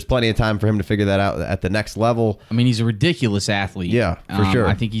there's plenty of time for him to figure that out at the next level. I mean, he's a ridiculous athlete. Yeah, for sure.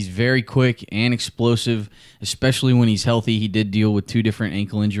 I think he's very quick and explosive, especially when he's healthy. He did deal with 2 different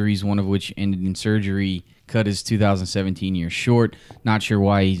ankle injuries, one of which ended in surgery, cut his 2017 year short. Not sure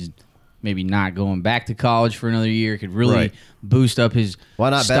why he's maybe not going back to college for another year. Could really boost up his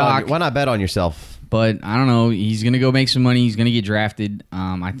stock. Why not bet on yourself? But I don't know. He's going to go make some money. He's going to get drafted.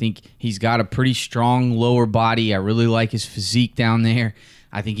 I think he's got a pretty strong lower body. I really like his physique down there.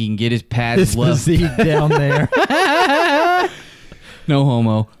 I think he can get his pads left. Physique down there. No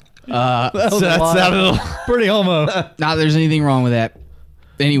homo. That sounded pretty homo. Not that there's anything wrong with that.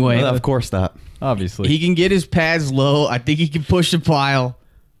 Anyway. Well, of course not. Obviously. He can get his pads low. I think he can push the pile.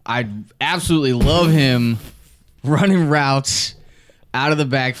 I absolutely love him running routes out of the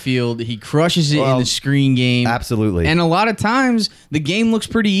backfield. He crushes it in the screen game. Absolutely. And a lot of times, the game looks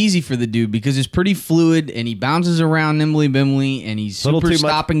pretty easy for the dude because it's pretty fluid, and he bounces around nimbly-bimbly, and he's super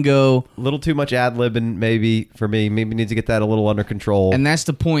stop and go. A little too much ad-libbing maybe for me. Maybe needs to get that a little under control. And that's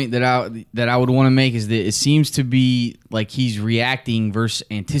the point that I would want to make, is that it seems to be like he's reacting versus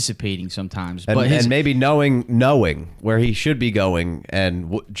anticipating sometimes. And maybe knowing where he should be going and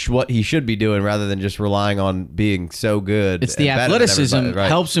what he should be doing rather than just relying on being so good. It's the athleticism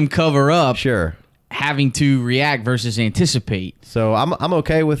helps him cover up having to react versus anticipate. So I'm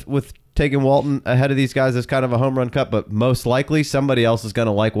okay with taking Walton ahead of these guys as kind of a home run cut, but most likely somebody else is going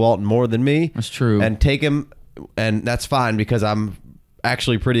to like Walton more than me. That's true. And take him, and that's fine because I'm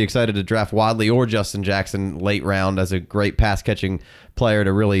actually pretty excited to draft Wadley or Justin Jackson late round as a great pass catching player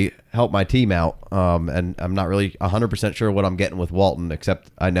to really help my team out. And I'm not really 100% sure what I'm getting with Walton,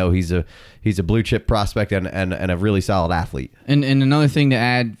 except I know he's a blue chip prospect and a really solid athlete. And another thing to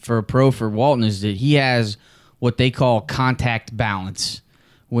add for a pro for Walton is that he has what they call contact balance.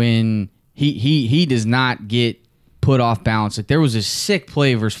 When he does not get put off balance. Like there was a sick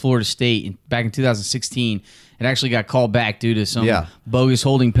play versus Florida State back in 2016. It actually got called back due to some bogus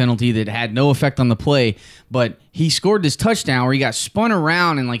holding penalty that had no effect on the play. But he scored this touchdown where he got spun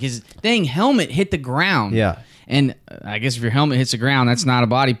around and like his dang helmet hit the ground. Yeah. And I guess if your helmet hits the ground, that's not a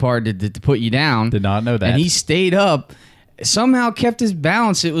body part to put you down. Did not know that. And he stayed up, somehow kept his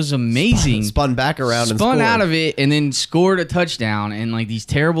balance. It was amazing. Spun back around and spun scored. out of it, and then scored a touchdown. And like these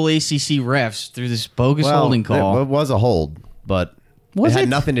terrible ACC refs through this bogus holding call. It was a hold, but it had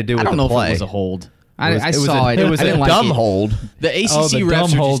nothing to do with the play. I don't know if it was a hold. I saw it. It was a dumb hold. The ACC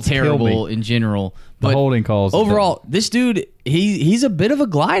refs are just terrible in general. But the holding calls. Overall, this dude, he's a bit of a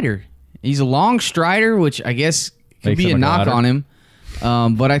glider. He's a long strider, which I guess could be a knock on him.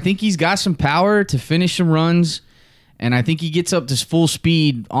 But I think he's got some power to finish some runs, and I think he gets up to full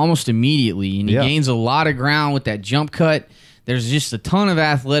speed almost immediately, and he gains a lot of ground with that jump cut. There's just a ton of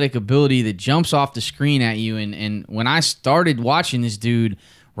athletic ability that jumps off the screen at you, and when I started watching this dude,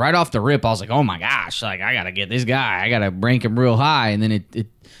 right off the rip, I was like, oh my gosh, like I got to get this guy. I got to rank him real high. And then it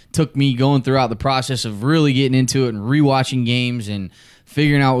took me going throughout the process of really getting into it and rewatching games and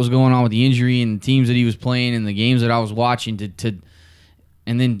figuring out what was going on with the injury and the teams that he was playing and the games that I was watching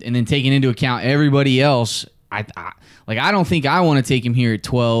and then taking into account everybody else. I don't think I want to take him here at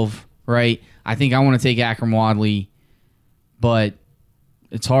 12, right? I think I want to take Akram Wadley, but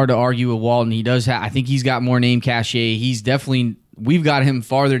it's hard to argue with Walton. He does I think he's got more name cachet. He's definitely, we've got him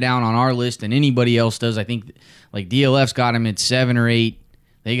farther down on our list than anybody else does. I think like DLF's got him at 7 or 8.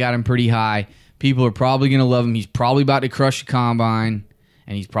 They got him pretty high. People are probably going to love him. He's probably about to crush the combine,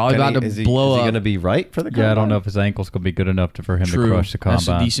 and he's probably about to blow up. Is he going to be right for the combine? Yeah, I don't know if his ankle's going to be good enough for him to crush the combine.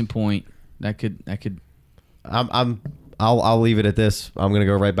 That's a decent point. That could. I'll leave it at this. I'm going to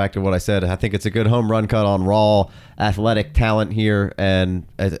go right back to what I said. I think it's a good home run cut on raw athletic talent here, and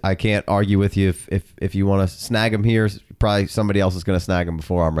I can't argue with you if you want to snag him here. Probably somebody else is going to snag him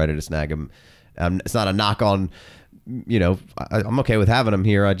before I'm ready to snag him. It's not a knock on, I'm okay with having him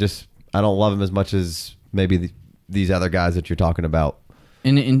here. I don't love him as much as maybe these other guys that you're talking about.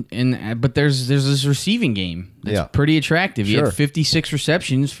 But there's this receiving game that's pretty attractive. He had 56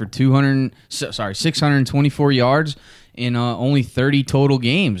 receptions for 624 yards in only 30 total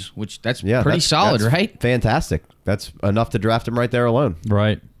games, which that's pretty solid, right? Fantastic. That's enough to draft him right there alone.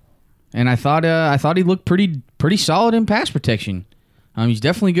 Right. And I thought he looked pretty solid in pass protection. He's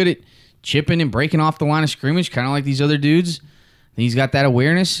definitely good at chipping and breaking off the line of scrimmage, kind of like these other dudes. He's got that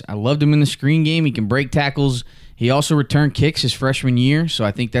awareness. I loved him in the screen game. He can break tackles. He also returned kicks his freshman year, so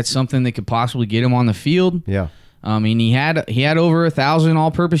I think that's something that could possibly get him on the field. Yeah. He had over 1,000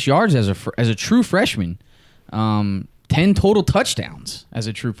 all-purpose yards as a true freshman. 10 total touchdowns as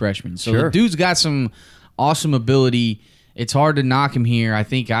a true freshman. So the dude's got some awesome ability. It's hard to knock him here. I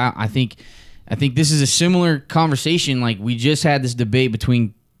think this is a similar conversation. Like we just had this debate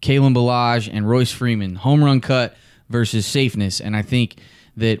between Kalen Ballage and Royce Freeman, home run cut versus safeness, and I think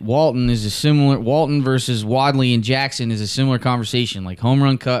that Walton versus Wadley and Jackson is a similar conversation, like home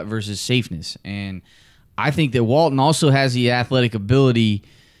run cut versus safeness. And I think that Walton also has the athletic ability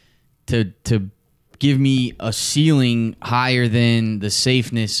to give me a ceiling higher than the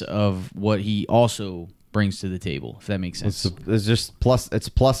safeness of what he also brings to the table, if that makes sense. It's just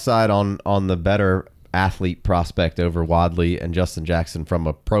plus side on the better athlete prospect over Wadley and Justin Jackson from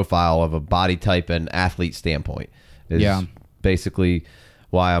a profile of a body type and athlete standpoint. Is basically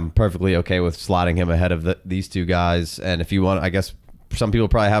why I'm perfectly okay with slotting him ahead of these two guys. And if you want, I guess some people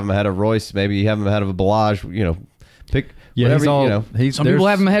probably have him ahead of Royce. Maybe you have him ahead of a Ballage. Pick Yeah, whatever, he's all, you know. Some people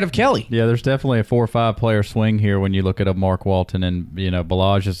have him ahead of Kelly. Yeah, there's definitely a 4 or 5 player swing here when you look at a Mark Walton, and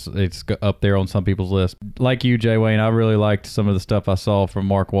Balaj it's up there on some people's list. Like you, Jay Wayne, I really liked some of the stuff I saw from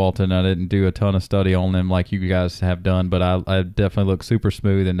Mark Walton. I didn't do a ton of study on them like you guys have done, but I definitely look super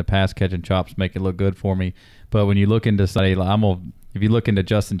smooth, and the pass catching chops make it look good for me. But when you look into if you look into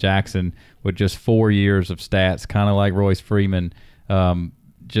Justin Jackson with just 4 years of stats, kind of like Royce Freeman.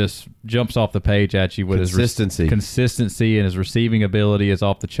 Just jumps off the page at you with consistency. His consistency, and his receiving ability is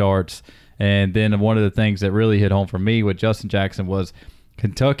off the charts. And then one of the things that really hit home for me with Justin Jackson was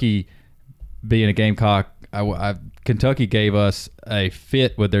Kentucky being a Gamecock. Kentucky gave us a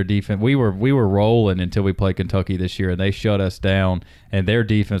fit with their defense. We were rolling until we played Kentucky this year, and they shut us down. And their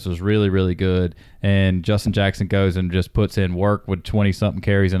defense was really, really good. And Justin Jackson goes and just puts in work with 20-something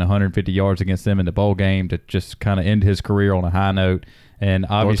carries and 150 yards against them in the bowl game to just kind of end his career on a high note. And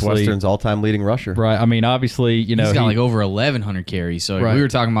obviously, Northwestern's all-time leading rusher. Right. I mean, obviously, he's got like over 1,100 carries. So right. We were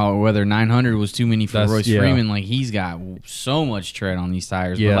talking about whether 900 was too many for Royce yeah. Freeman. Like, he's got so much tread on these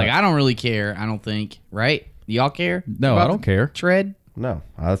tires. Yeah. But, like, I don't really care. I don't think. Right? Y'all care? No, I don't care. Tread? No,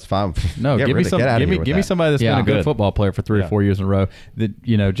 that's fine. No, give me somebody that's been a good football player for 3 or 4 years in a row. That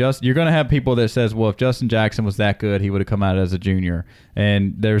you're going to have people that says, well, if Justin Jackson was that good, he would have come out as a junior.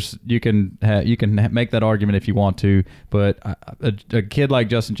 And you can make that argument if you want to, but a kid like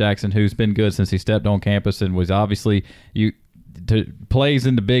Justin Jackson, who's been good since he stepped on campus and was obviously plays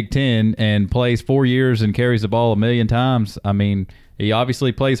in the Big Ten and plays 4 years and carries the ball 1,000,000 times. I mean, he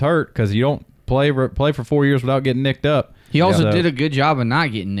obviously plays hurt because you don't play for 4 years without getting nicked up. He also did a good job of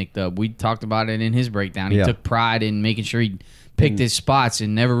not getting nicked up. We talked about it in his breakdown. He took pride in making sure he picked his spots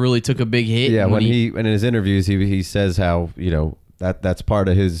and never really took a big hit. Yeah, when in his interviews he says how that's part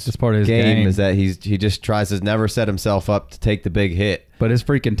of his game is that he just tries to never set himself up to take the big hit. But his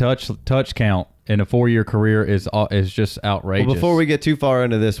freaking touch count in a 4-year career is just outrageous. Well, before we get too far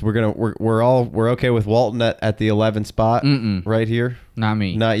into this, we're okay with Walton at the 11th spot right here. Not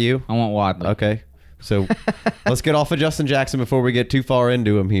me. Not you. I want Wadley. Okay. So let's get off of Justin Jackson before we get too far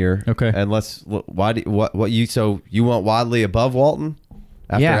into him here. Okay. And you want Wadley above Walton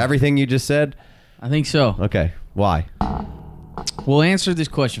after everything you just said? I think so. Okay. Why? Well, answer this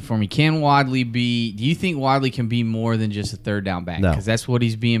question for me. Do you think Wadley can be more than just a third down back? No. Because that's what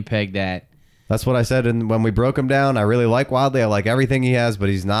he's being pegged at. That's what I said when we broke him down. I really like Wadley. I like everything he has, but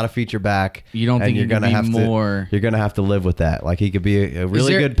he's not a feature back. You don't think you're he can be more? You're going to have to live with that. Like, he could be a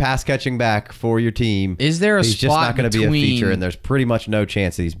really good pass catching back for your team. Is there a He's spot just not going to be a feature, and there's there's pretty much no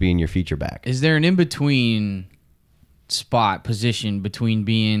chance that he's being your feature back. Is there an in-between position between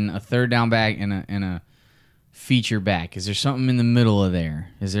being a third down back and a feature back? Is there something in the middle of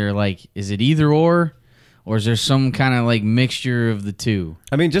there? Is it either or is there some kind of like mixture of the two?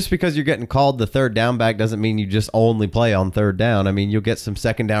 I mean, just because you're getting called the third down back doesn't mean you just only play on third down. I mean, you'll get some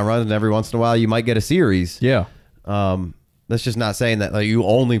second down runs, and every once in a while you might get a series. Yeah. That's just not saying that you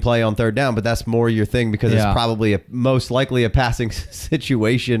only play on third down, but that's more your thing because it's probably most likely a passing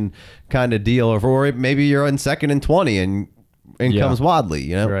situation kind of deal, or maybe you're in 2nd and 20 and comes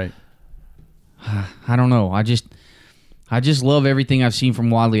Wadley, Right. I don't know. I just love everything I've seen from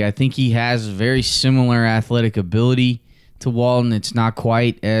Wadley. I think he has very similar athletic ability to Walton. It's not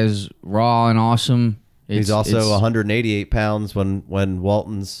quite as raw and awesome. He's also 188 pounds when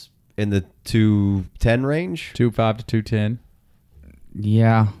Walton's in the 210 range. 205 to 210.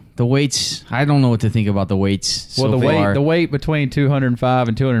 Yeah. The weights, I don't know what to think about the weights. Well, so far. the weight between 205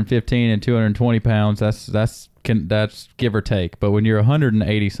 and 215 and 220 pounds, that's give or take. But when you're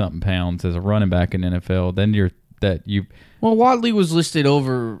 180 something pounds as a running back in the NFL, then Well, Wadley was listed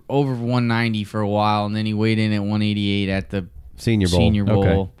over 190 for a while, and then he weighed in at 188 at the Senior Bowl.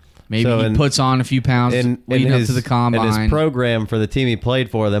 Okay. Maybe he puts on a few pounds leading up to the combine. In his program for the team he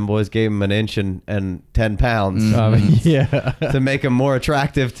played for, them boys gave him an inch and 10 pounds to make him more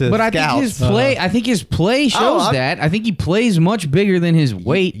attractive to but scouts. I think his play shows that. I think he plays much bigger than his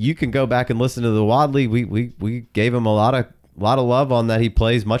weight. You can go back and listen to the Wadley. We gave him a lot of love on that. He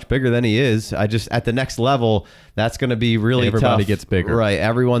plays much bigger than he is. I just at the next level, that's going to be really Everybody tough. gets bigger, right?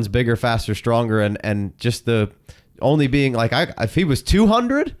 Everyone's bigger, faster, stronger, and just the only being like if he was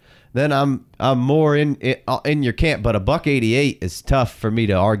 200. Then I'm more in your camp, but $188 is tough for me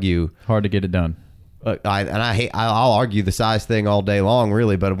to argue. Hard to get it done. I'll argue the size thing all day long,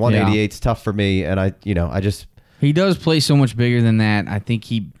 really, but 188 is tough for me, and he does play so much bigger than that. I think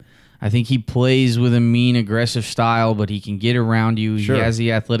he plays with a mean, aggressive style, but he can get around you. Sure. He has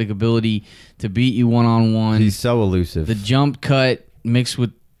the athletic ability to beat you one-on-one. He's so elusive. The jump cut mixed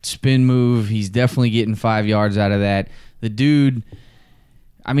with spin move, he's definitely getting 5 yards out of that. The dude,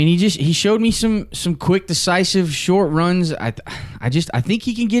 I mean, he showed me some quick, decisive, short runs. I think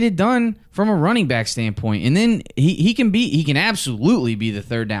he can get it done from a running back standpoint, and then he can absolutely be the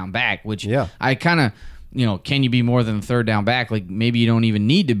third down back. Which I kind of, can you be more than a third down back? Like maybe you don't even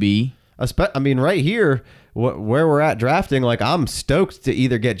need to be. I mean, right here, where we're at drafting, like I'm stoked to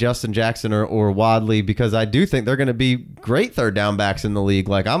either get Justin Jackson or Wadley because I do think they're going to be great third down backs in the league.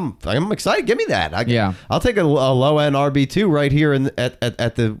 Like I'm excited. Give me that. I'll take a low end RB2 right here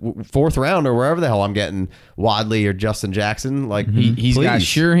at the fourth round or wherever the hell I'm getting Wadley or Justin Jackson. Like he's got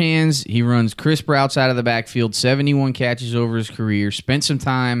sure hands. He runs crisp routes out of the backfield. 71 catches over his career. Spent some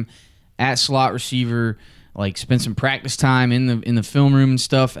time at slot receiver. Like spent some practice time in the film room and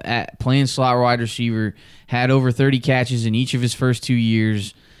stuff at playing slot wide receiver. Had over 30 catches in each of his first 2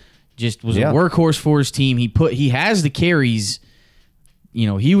 years. Just was a workhorse for his team. He has the carries.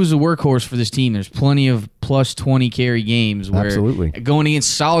 He was a workhorse for this team. There's plenty of plus 20 carry games where going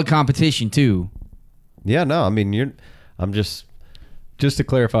against solid competition too. Yeah, no, I mean I'm just to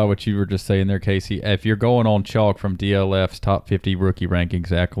clarify what you were just saying there, Casey, if you're going on chalk from DLF's top 50 rookie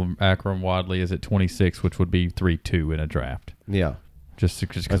rankings, Akram Wadley is at 26, which would be 3-2 in a draft. Yeah. Just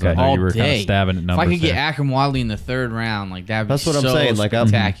because I know you were kind of stabbing at numbers. If I could get Akram Wadley in the third round, like that'd be That's what I'm saying. Like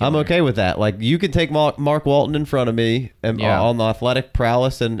I'm okay with that. Like you can take Mark Walton in front of me and on the athletic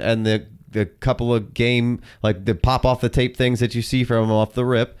prowess and the couple of game like the pop off the tape things that you see from him off the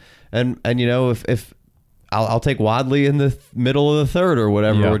rip, and if I'll take Wadley in the middle of the third or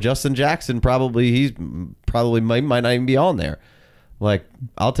whatever, or Justin Jackson might not even be on there. Like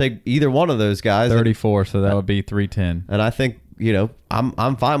I'll take either one of those guys. 34, so that would be 310. And I think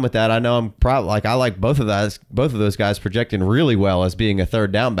I'm fine with that. I know I'm probably like I like both of those guys projecting really well as being a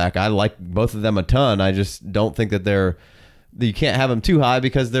third down back. I like both of them a ton. I just don't think that you can't have them too high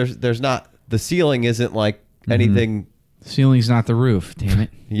because there's not the ceiling isn't like anything. The ceiling's not the roof. Damn it.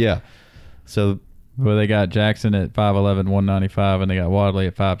 Yeah. So. Well, they got Jackson at 5'11", 195, and they got Wadley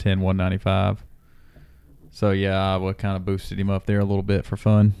at 5'10", 195. So, yeah, I kind of boosted him up there a little bit for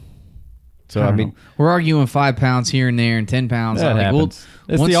fun. So, I mean, we're arguing 5 pounds here and there and 10 pounds. That happens.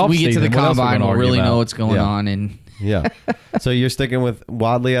 Once we get to the combine, we'll really know what's going on. And yeah. So, you're sticking with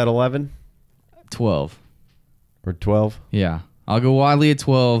Wadley at 11? 12. Or 12? Yeah. I'll go Wadley at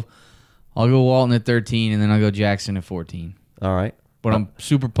 12. I'll go Walton at 13, and then I'll go Jackson at 14. All right. But I'm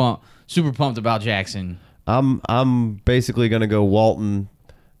super pumped about Jackson. I'm basically going to go Walton,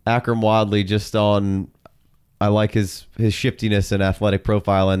 Akram Wadley just on I like his shiftiness and athletic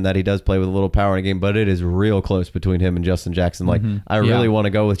profile and that he does play with a little power in the game, but it is real close between him and Justin Jackson. Like I really want to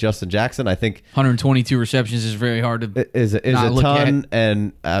go with Justin Jackson. I think 122 receptions is very hard to is a ton,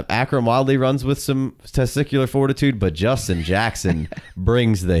 and Akram Wadley runs with some testicular fortitude, but Justin Jackson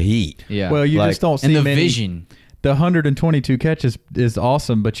brings the heat. Yeah. Well, you just don't see the many, vision. The 122 catches is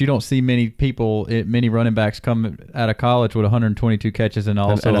awesome, but you don't see many running backs come out of college with 122 catches and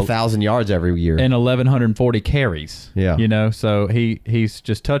also and 1,000 yards every year and 1,140 carries. Yeah, so he's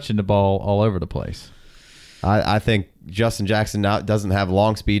just touching the ball all over the place. I think Justin Jackson doesn't have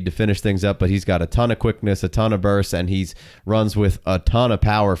long speed to finish things up, but he's got a ton of quickness, a ton of burst, and he runs with a ton of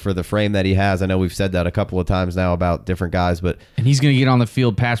power for the frame that he has. I know we've said that a couple of times now about different guys, but he's going to get on the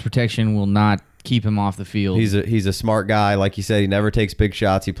field. Pass protection will not keep him off the field. He's a smart guy. Like you said, he never takes big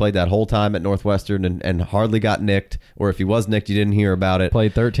shots. He played that whole time at Northwestern and hardly got nicked, or if he was nicked, you didn't hear about it.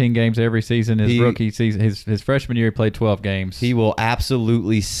 Played 13 games every season. His rookie season, his freshman year, he played 12 games. He will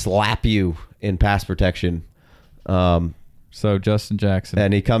absolutely slap you in pass protection. So Justin Jackson.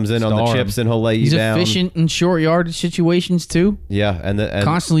 And he comes in on the chips and he'll lay you down. He's efficient in short yardage situations too. Yeah. And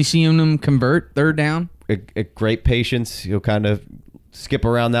constantly seeing him convert third down. A great patience. He'll kind of skip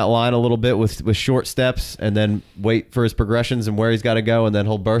around that line a little bit with short steps and then wait for his progressions and where he's got to go, and then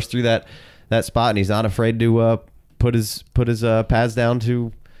he'll burst through that spot, and he's not afraid to put his pads down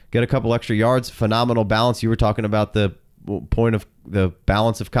to get a couple extra yards. Phenomenal balance. You were talking about the point of the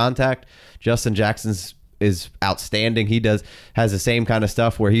balance of contact. Justin Jackson's is outstanding. He has the same kind of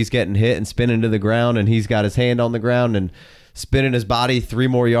stuff where he's getting hit and spinning to the ground, and he's got his hand on the ground and spinning his body 3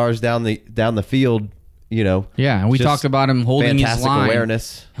 more yards down the field. And we talked about him holding his line,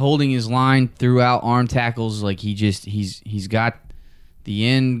 awareness, holding his line throughout arm tackles. Like he's got the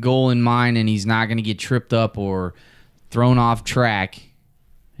end goal in mind, and he's not going to get tripped up or thrown off track,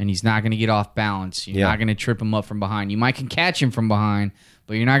 and he's not going to get off balance. You're not going to trip him up from behind. You might can catch him from behind,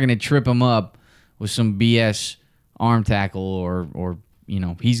 but you're not going to trip him up with some BS arm tackle or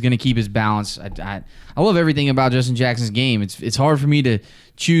he's going to keep his balance. I love everything about Justin Jackson's game. It's hard for me to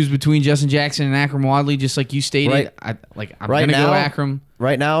choose between Justin Jackson and Akram Wadley, just like you stated. I'm going to go Akram.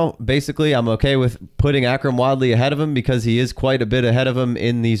 Right now, basically, I'm okay with putting Akram Wadley ahead of him because he is quite a bit ahead of him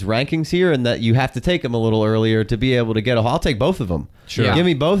in these rankings here, and that you have to take him a little earlier to be able to get I'll take both of them. Sure. Yeah. Give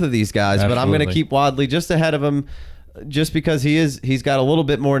me both of these guys, but I'm going to keep Wadley just ahead of him just because he's got a little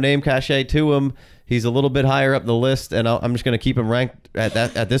bit more name cachet to him. He's a little bit higher up the list, and I'm just going to keep him ranked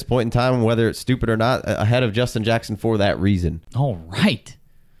at this point in time, whether it's stupid or not, ahead of Justin Jackson for that reason. All right.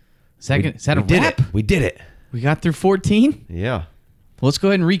 Is that a wrap? We did it. We got through 14? Yeah. Let's go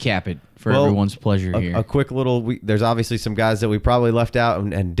ahead and recap it for everyone's pleasure here. A quick little, there's obviously some guys that we probably left out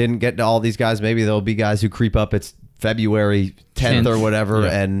and didn't get to all these guys. Maybe there'll be guys who creep up. It's February 10th or whatever.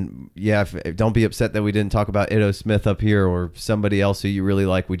 Yeah. And don't be upset that we didn't talk about Ito Smith up here or somebody else who you really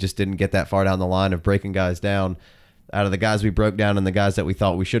like. We just didn't get that far down the line of breaking guys down. Out of the guys we broke down and the guys that we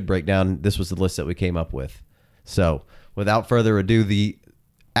thought we should break down, this was the list that we came up with. So without further ado, the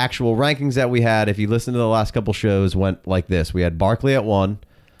actual rankings that we had, if you listen to the last couple shows, went like this. We had Barkley at 1.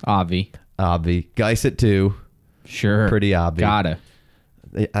 Avi. Geis at 2. Sure. Pretty obvious. Gotta.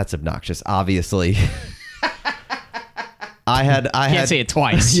 That's obnoxious, obviously. I Can't say it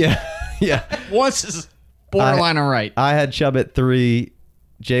twice. Yeah. Once is borderline all right. I had Chubb at 3.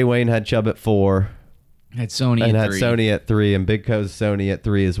 Jay Wayne had Chubb at 4. Had Sony and at had 3. Sony at 3, and Big Co's Sony at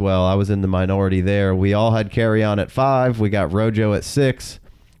 3 as well. I was in the minority there. We all had Carry On at 5. We got Rojo at 6.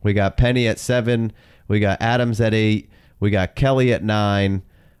 We got Penny at 7. We got Adams at 8. We got Kelly at 9.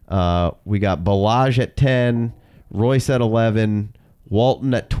 We got Balaj at 10. Royce at 11.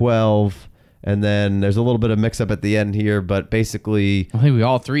 Walton at 12. And then there's a little bit of mix-up at the end here, but basically... I think we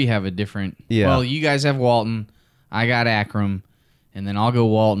all three have a different... Yeah. Well, you guys have Walton. I got Akram. And then I'll go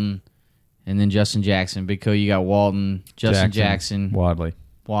Walton. And then Justin Jackson. Big Co, you got Walton. Justin Jackson. Wadley.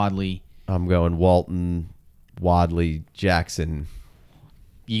 I'm going Walton, Wadley, Jackson.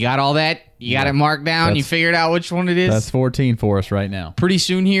 You got all that? You got it marked down? You figured out which one it is? That's 14 for us right now. Pretty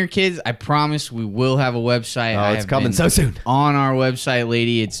soon here, kids. I promise we will have a website. Oh, it's coming so soon. On our website,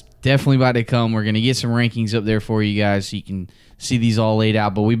 lady. It's definitely about to come. We're going to get some rankings up there for you guys so you can see these all laid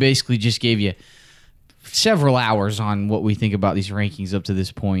out. But we basically just gave you several hours on what we think about these rankings up to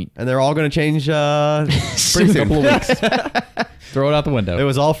this point. And they're all going to change pretty soon. A couple of weeks. Throw it out the window. It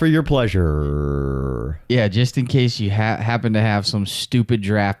was all for your pleasure. Yeah, just in case you happen to have some stupid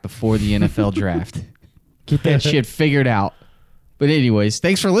draft before the NFL draft. Get that shit figured out. But anyways,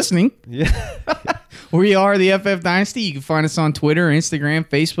 thanks for listening. Yeah. We are the FF Dynasty. You can find us on Twitter, Instagram,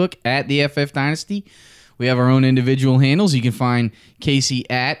 Facebook at the FF Dynasty. We have our own individual handles. You can find Casey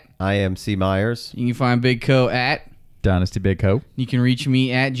at I am C. Myers. You can find Big Co at Dynasty Big Co. You can reach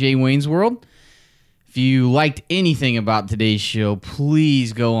me at Jay Wayne's World. If you liked anything about today's show,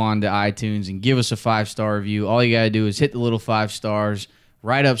 please go on to iTunes and give us a 5-star review. All you got to do is hit the little 5 stars,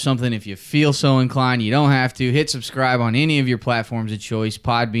 write up something if you feel so inclined. You don't have to. Hit subscribe on any of your platforms of choice,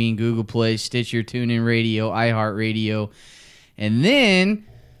 Podbean, GooglePlay, Stitcher, TuneIn Radio, iHeart Radio. And then,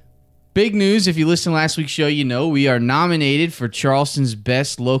 big news, if you listened to last week's show, you know we are nominated for Charleston's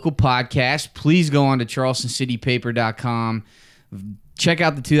Best Local Podcast. Please go on to charlestoncitypaper.com. Check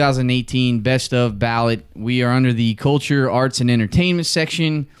out the 2018 Best of ballot. We are under the Culture, Arts, and Entertainment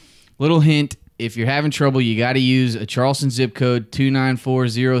section. Little hint, if you're having trouble, you got to use a Charleston zip code,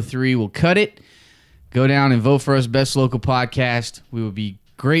 29403. We'll cut it. Go down and vote for us, Best Local Podcast. We would be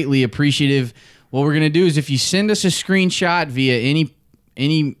greatly appreciative. What we're going to do is if you send us a screenshot via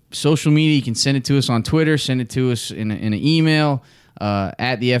any social media, you can send it to us on Twitter, send it to us in an email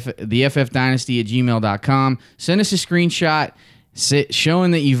at the ffdynasty@gmail.com. Send us a screenshot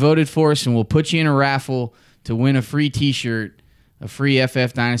showing that you voted for us, and we'll put you in a raffle to win a free T-shirt, a free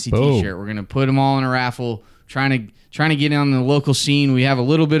FF Dynasty T-shirt. We're gonna put them all in a raffle, trying to get on the local scene. We have a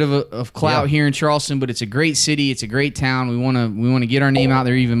little bit of clout here in Charleston, but it's a great city, it's a great town. We want to get our name out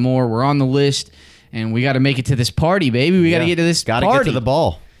there even more. We're on the list, and we got to make it to this party, baby. We got to get to this party. Got to get to the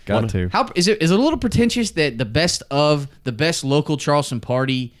ball. Got to. How is it a little pretentious that the best local Charleston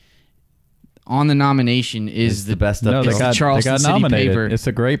party on the nomination is the best of No, they got Charleston City nominated. Paper. It's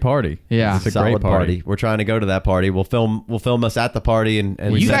a great party. Yeah. It's a Solid great party. We're trying to go to that party. We'll film us at the party and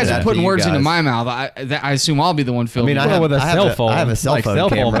You send guys that are to putting you words into guys. my mouth. I assume I'll be the one filming. I have with a I have cell a- phone. I have a cell like phone cell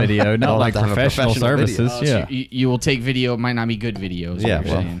camera. video, I not don't like have to have a professional video. services. So Yeah, you will take video. It might not be good video. Is Yeah, what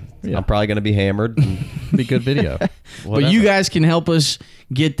you're well, saying. I'm probably going to be hammered. be good video. But you guys can help us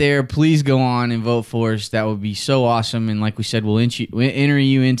get there. Please go on and vote for us. That would be so awesome. And like we said, we'll enter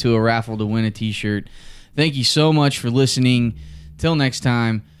you into a raffle to win a T-shirt. Thank you so much for listening. Till next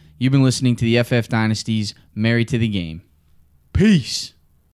time, you've been listening to the FF Dynasty's Married to the Game. Peace.